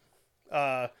fucks.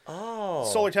 Oh.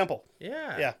 Solar Temple.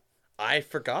 Yeah. Yeah. I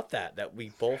forgot that we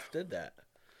both did that.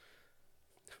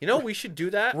 We should do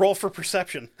that. Roll for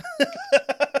perception.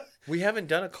 We haven't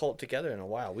done a cult together in a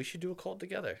while. We should do a cult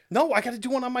together. No, I got to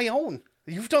do one on my own.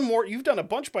 You've done more. You've done a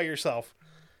bunch by yourself.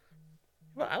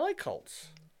 But I like cults.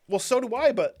 Well, so do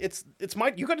I, but it's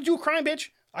my. You got to do a crime, bitch.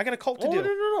 I got a cult to Oh do.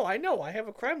 no! I know I have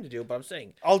a crime to do, but I'm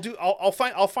saying. I'll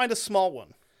find a small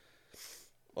one.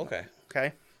 Okay.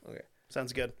 Okay. Okay.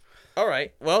 Sounds good. All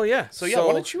right. Well, yeah. So yeah,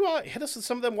 why don't you hit us with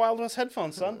some of them Wild West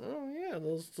headphones, son? Oh yeah,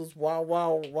 those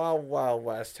wild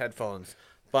west headphones,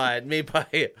 made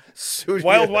by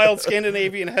Studio. Wild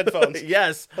Scandinavian headphones.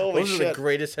 Yes. Holy those are shit. the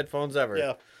greatest headphones ever.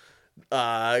 Yeah.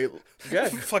 Yeah.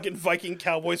 Fucking Viking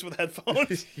cowboys with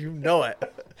headphones. You know it.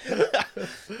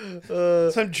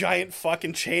 Some giant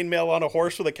fucking chainmail on a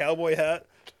horse with a cowboy hat.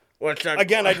 What's that?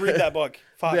 Again, I'd read that book.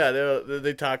 Fuck. Yeah,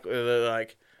 they talk. They're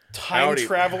like howdy.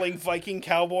 Time-traveling Viking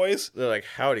cowboys. They're like,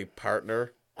 howdy,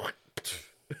 partner.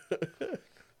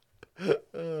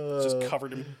 Just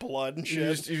covered in blood and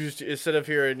shit. You just instead of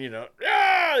hearing, you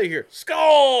hear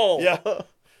skull. Yeah.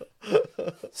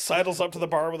 Sidles up to the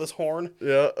bar with his horn.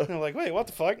 Yeah. And they're like, wait, what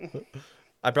the fuck?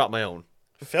 I brought my own.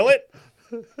 Fill it?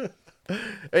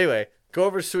 Anyway, go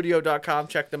over to studio.com,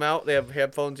 check them out. They have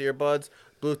headphones, earbuds,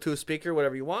 Bluetooth speaker,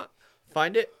 whatever you want.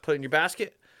 Find it, put it in your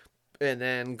basket, and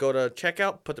then go to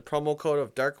checkout, put the promo code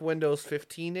of Dark Windows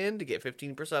 15 in to get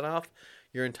 15% off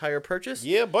your entire purchase.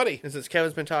 Yeah, buddy. And since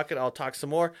Kevin's been talking, I'll talk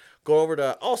some more. Go over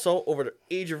to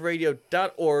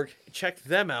ageofradio.org. Check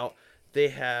them out. They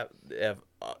have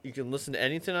you can listen to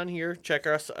anything on here. Check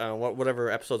us whatever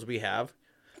episodes we have.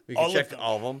 You can check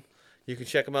all of them. You can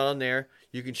check them out on there.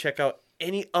 You can check out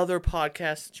any other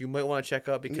podcasts that you might want to check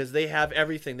out because they have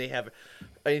everything. They have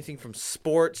anything from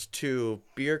sports to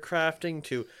beer crafting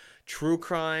to true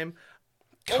crime,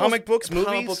 Comic books,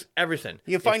 movies, everything.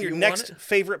 You can find If your you next want it,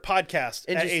 favorite podcast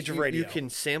and at just- Age of you- Radio. You can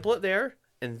sample it there,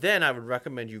 and then I would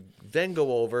recommend you then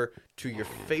go over to your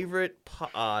favorite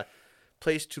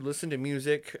place to listen to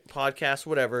music, podcasts,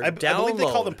 whatever. I believe they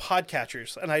call them Download.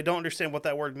 podcatchers, and I don't understand what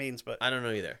that word means, but I don't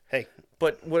know either. hey,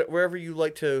 But wherever you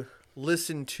like to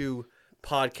listen to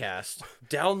podcasts,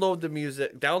 download the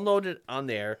music, download it on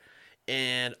there,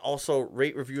 and also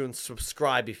rate, review, and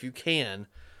subscribe if you can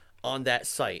on that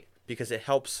site because it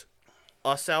helps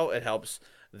us out, it helps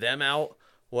them out,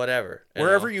 whatever.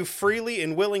 wherever you freely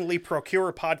and willingly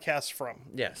procure podcasts from.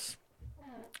 Yes.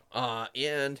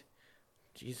 And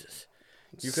Jesus.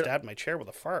 You stabbed my chair with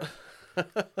a fart. And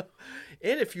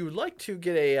if you would like to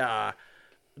get a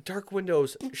Dark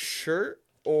Windows shirt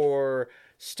or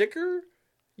sticker,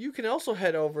 you can also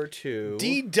head over to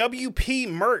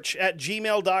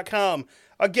DWPmerch@gmail.com.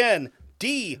 Again,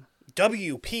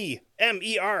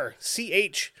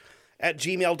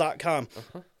 DWPmerch@gmail.com.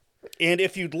 And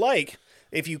if you'd like,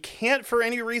 if you can't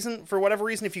for whatever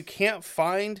reason, if you can't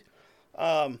find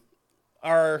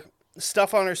our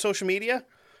stuff on our social media,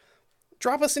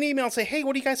 drop us an email and say, hey,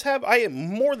 what do you guys have? I am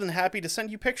more than happy to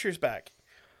send you pictures back.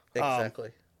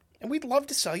 exactly. And we'd love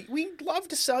to sell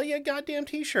you a goddamn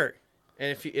t-shirt.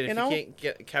 And if you can't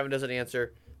get Kevin doesn't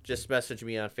answer, just message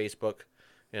me on Facebook,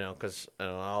 because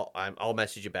I'll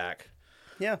message you back.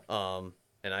 Yeah.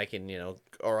 And I can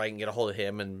or I can get a hold of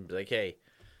him and be like, hey,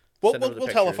 We'll send over the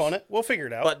telephone pictures. it. We'll figure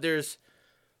it out. But there's,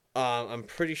 I'm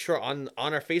pretty sure on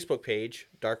our Facebook page,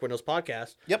 Dark Windows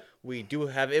Podcast. Yep. We do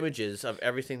have images of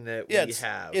everything that we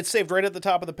have. It's saved right at the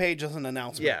top of the page as an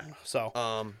announcement. Yeah. So.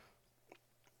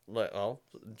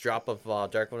 Drop of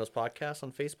Dark Windows Podcast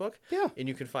on Facebook. Yeah. And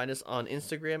you can find us on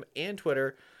Instagram and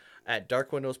Twitter at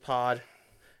Dark Windows Pod.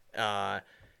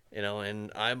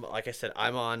 And I'm, like I said,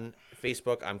 I'm on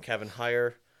Facebook. I'm Kevin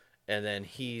Heyer. And then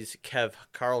he's Kev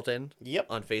Carlton. Yep.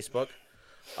 On Facebook.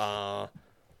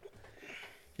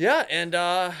 Yeah, and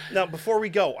Now, before we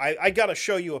go, I got to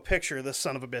show you a picture of this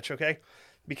son of a bitch, okay?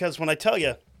 Because when I tell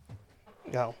you,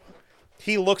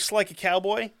 he looks like a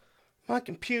cowboy. My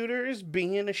computer is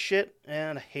being a shit,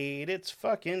 and I hate its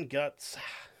fucking guts.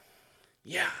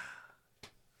 yeah.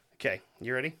 Okay,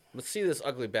 you ready? Let's see this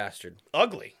ugly bastard.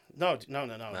 Ugly. No. I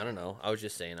don't know. I was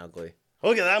just saying ugly.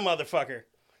 Look at that motherfucker.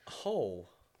 Oh.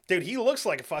 Dude, he looks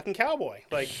like a fucking cowboy.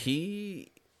 Like,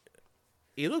 He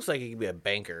looks like he could be a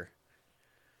banker.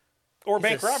 or He's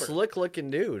bank a robber. slick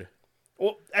looking dude.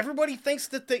 Well, everybody thinks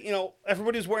that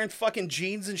everybody's wearing fucking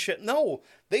jeans and shit. No,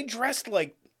 they dressed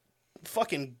like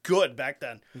fucking good back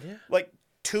then. Yeah. Like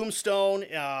Tombstone,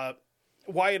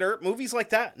 Wyatt Earp, movies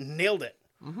like that nailed it.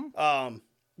 Mm-hmm.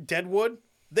 Deadwood,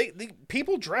 they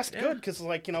people dressed good because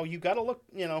you got to look,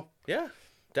 Yeah,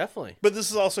 definitely. But this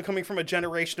is also coming from a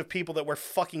generation of people that wear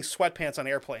fucking sweatpants on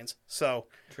airplanes. So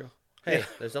True. Hey,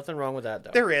 there's nothing wrong with that though.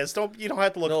 there is. You don't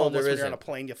have to look No, homeless there when you're on a isn't.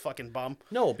 plane, you fucking bum.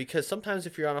 No, because sometimes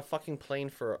if you're on a fucking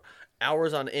plane for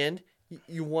hours on end,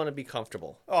 you want to be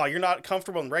comfortable. Oh, you're not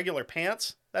comfortable in regular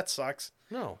pants? That sucks.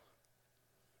 No.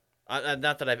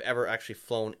 Not that I've ever actually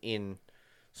flown in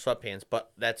sweatpants,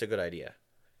 but that's a good idea.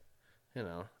 You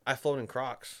know, I float in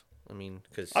Crocs. I mean,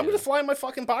 because I'm going to fly in my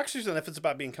fucking boxers then if it's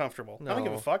about being comfortable. I don't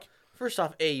give a No. fuck. First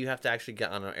off, you have to actually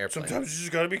get on an airplane. Sometimes you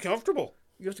just got to be comfortable.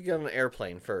 You have to get on an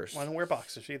airplane first. I don't wear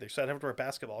boxers either, so I'd have to wear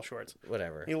basketball shorts.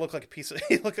 Whatever. You look like a piece of...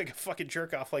 You look like a fucking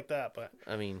jerk-off like that, but...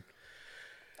 I mean,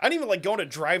 I don't even like going to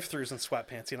drive-thrus in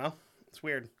sweatpants, you know? It's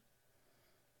weird.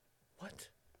 what?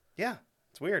 Yeah,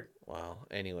 it's weird. Wow.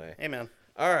 Anyway. Hey, man.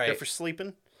 All right. Good for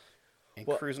sleeping and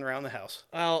Well- cruising around the house.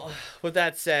 Well, with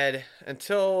that said,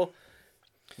 until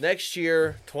next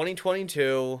year,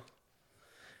 2022,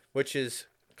 which is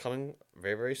coming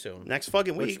very, very soon. Next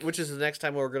fucking week. Which is the next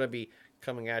time we're going to be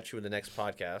coming at you with the next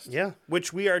podcast. Yeah,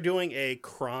 which we are doing a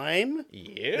crime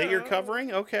Yeah. that you're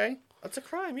covering. Okay. That's a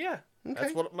crime, yeah. Okay.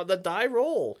 That's what the die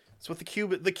roll. It's what the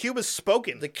cube is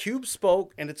spoken, The cube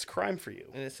spoke, and it's crime for you.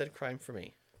 and it said crime for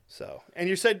me. So, and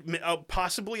you said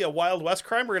possibly a Wild West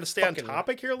crime. We're going to stay Fucking on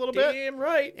topic here a little bit. Damn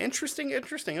right. Interesting.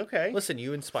 Okay. Listen,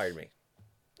 you inspired me.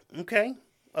 Okay.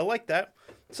 I like that.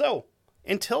 So,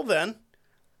 until then,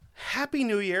 Happy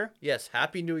New Year. Yes,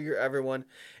 Happy New Year, everyone.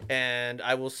 And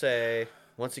I will say,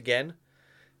 once again,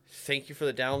 thank you for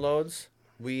the downloads.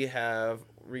 We have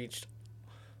reached,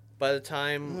 by the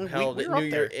time we're the up New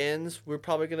Year there. ends, we're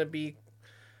going to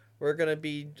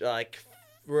be like,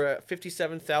 we're at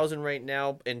 57,000 right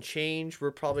now and change. We're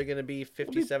probably going to be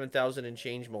 57,000 and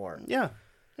change more, Yeah.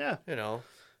 Yeah. you know,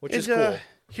 which And, is cool.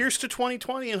 Here's to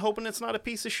 2020 and hoping it's not a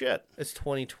piece of shit. It's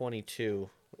 2022.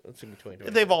 It's going to be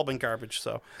 2022. They've all been garbage,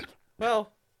 so.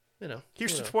 Well, you know.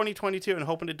 Here's who to knows? 2022 and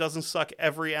hoping it doesn't suck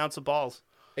every ounce of balls.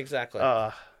 Exactly.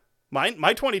 My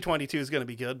 2022 is going to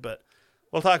be good, but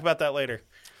we'll talk about that later.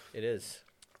 It is.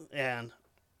 And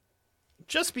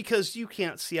just because you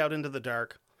can't see out into the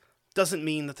dark doesn't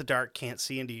mean that the dark can't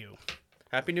see into you.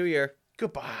 Happy New Year.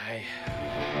 Goodbye.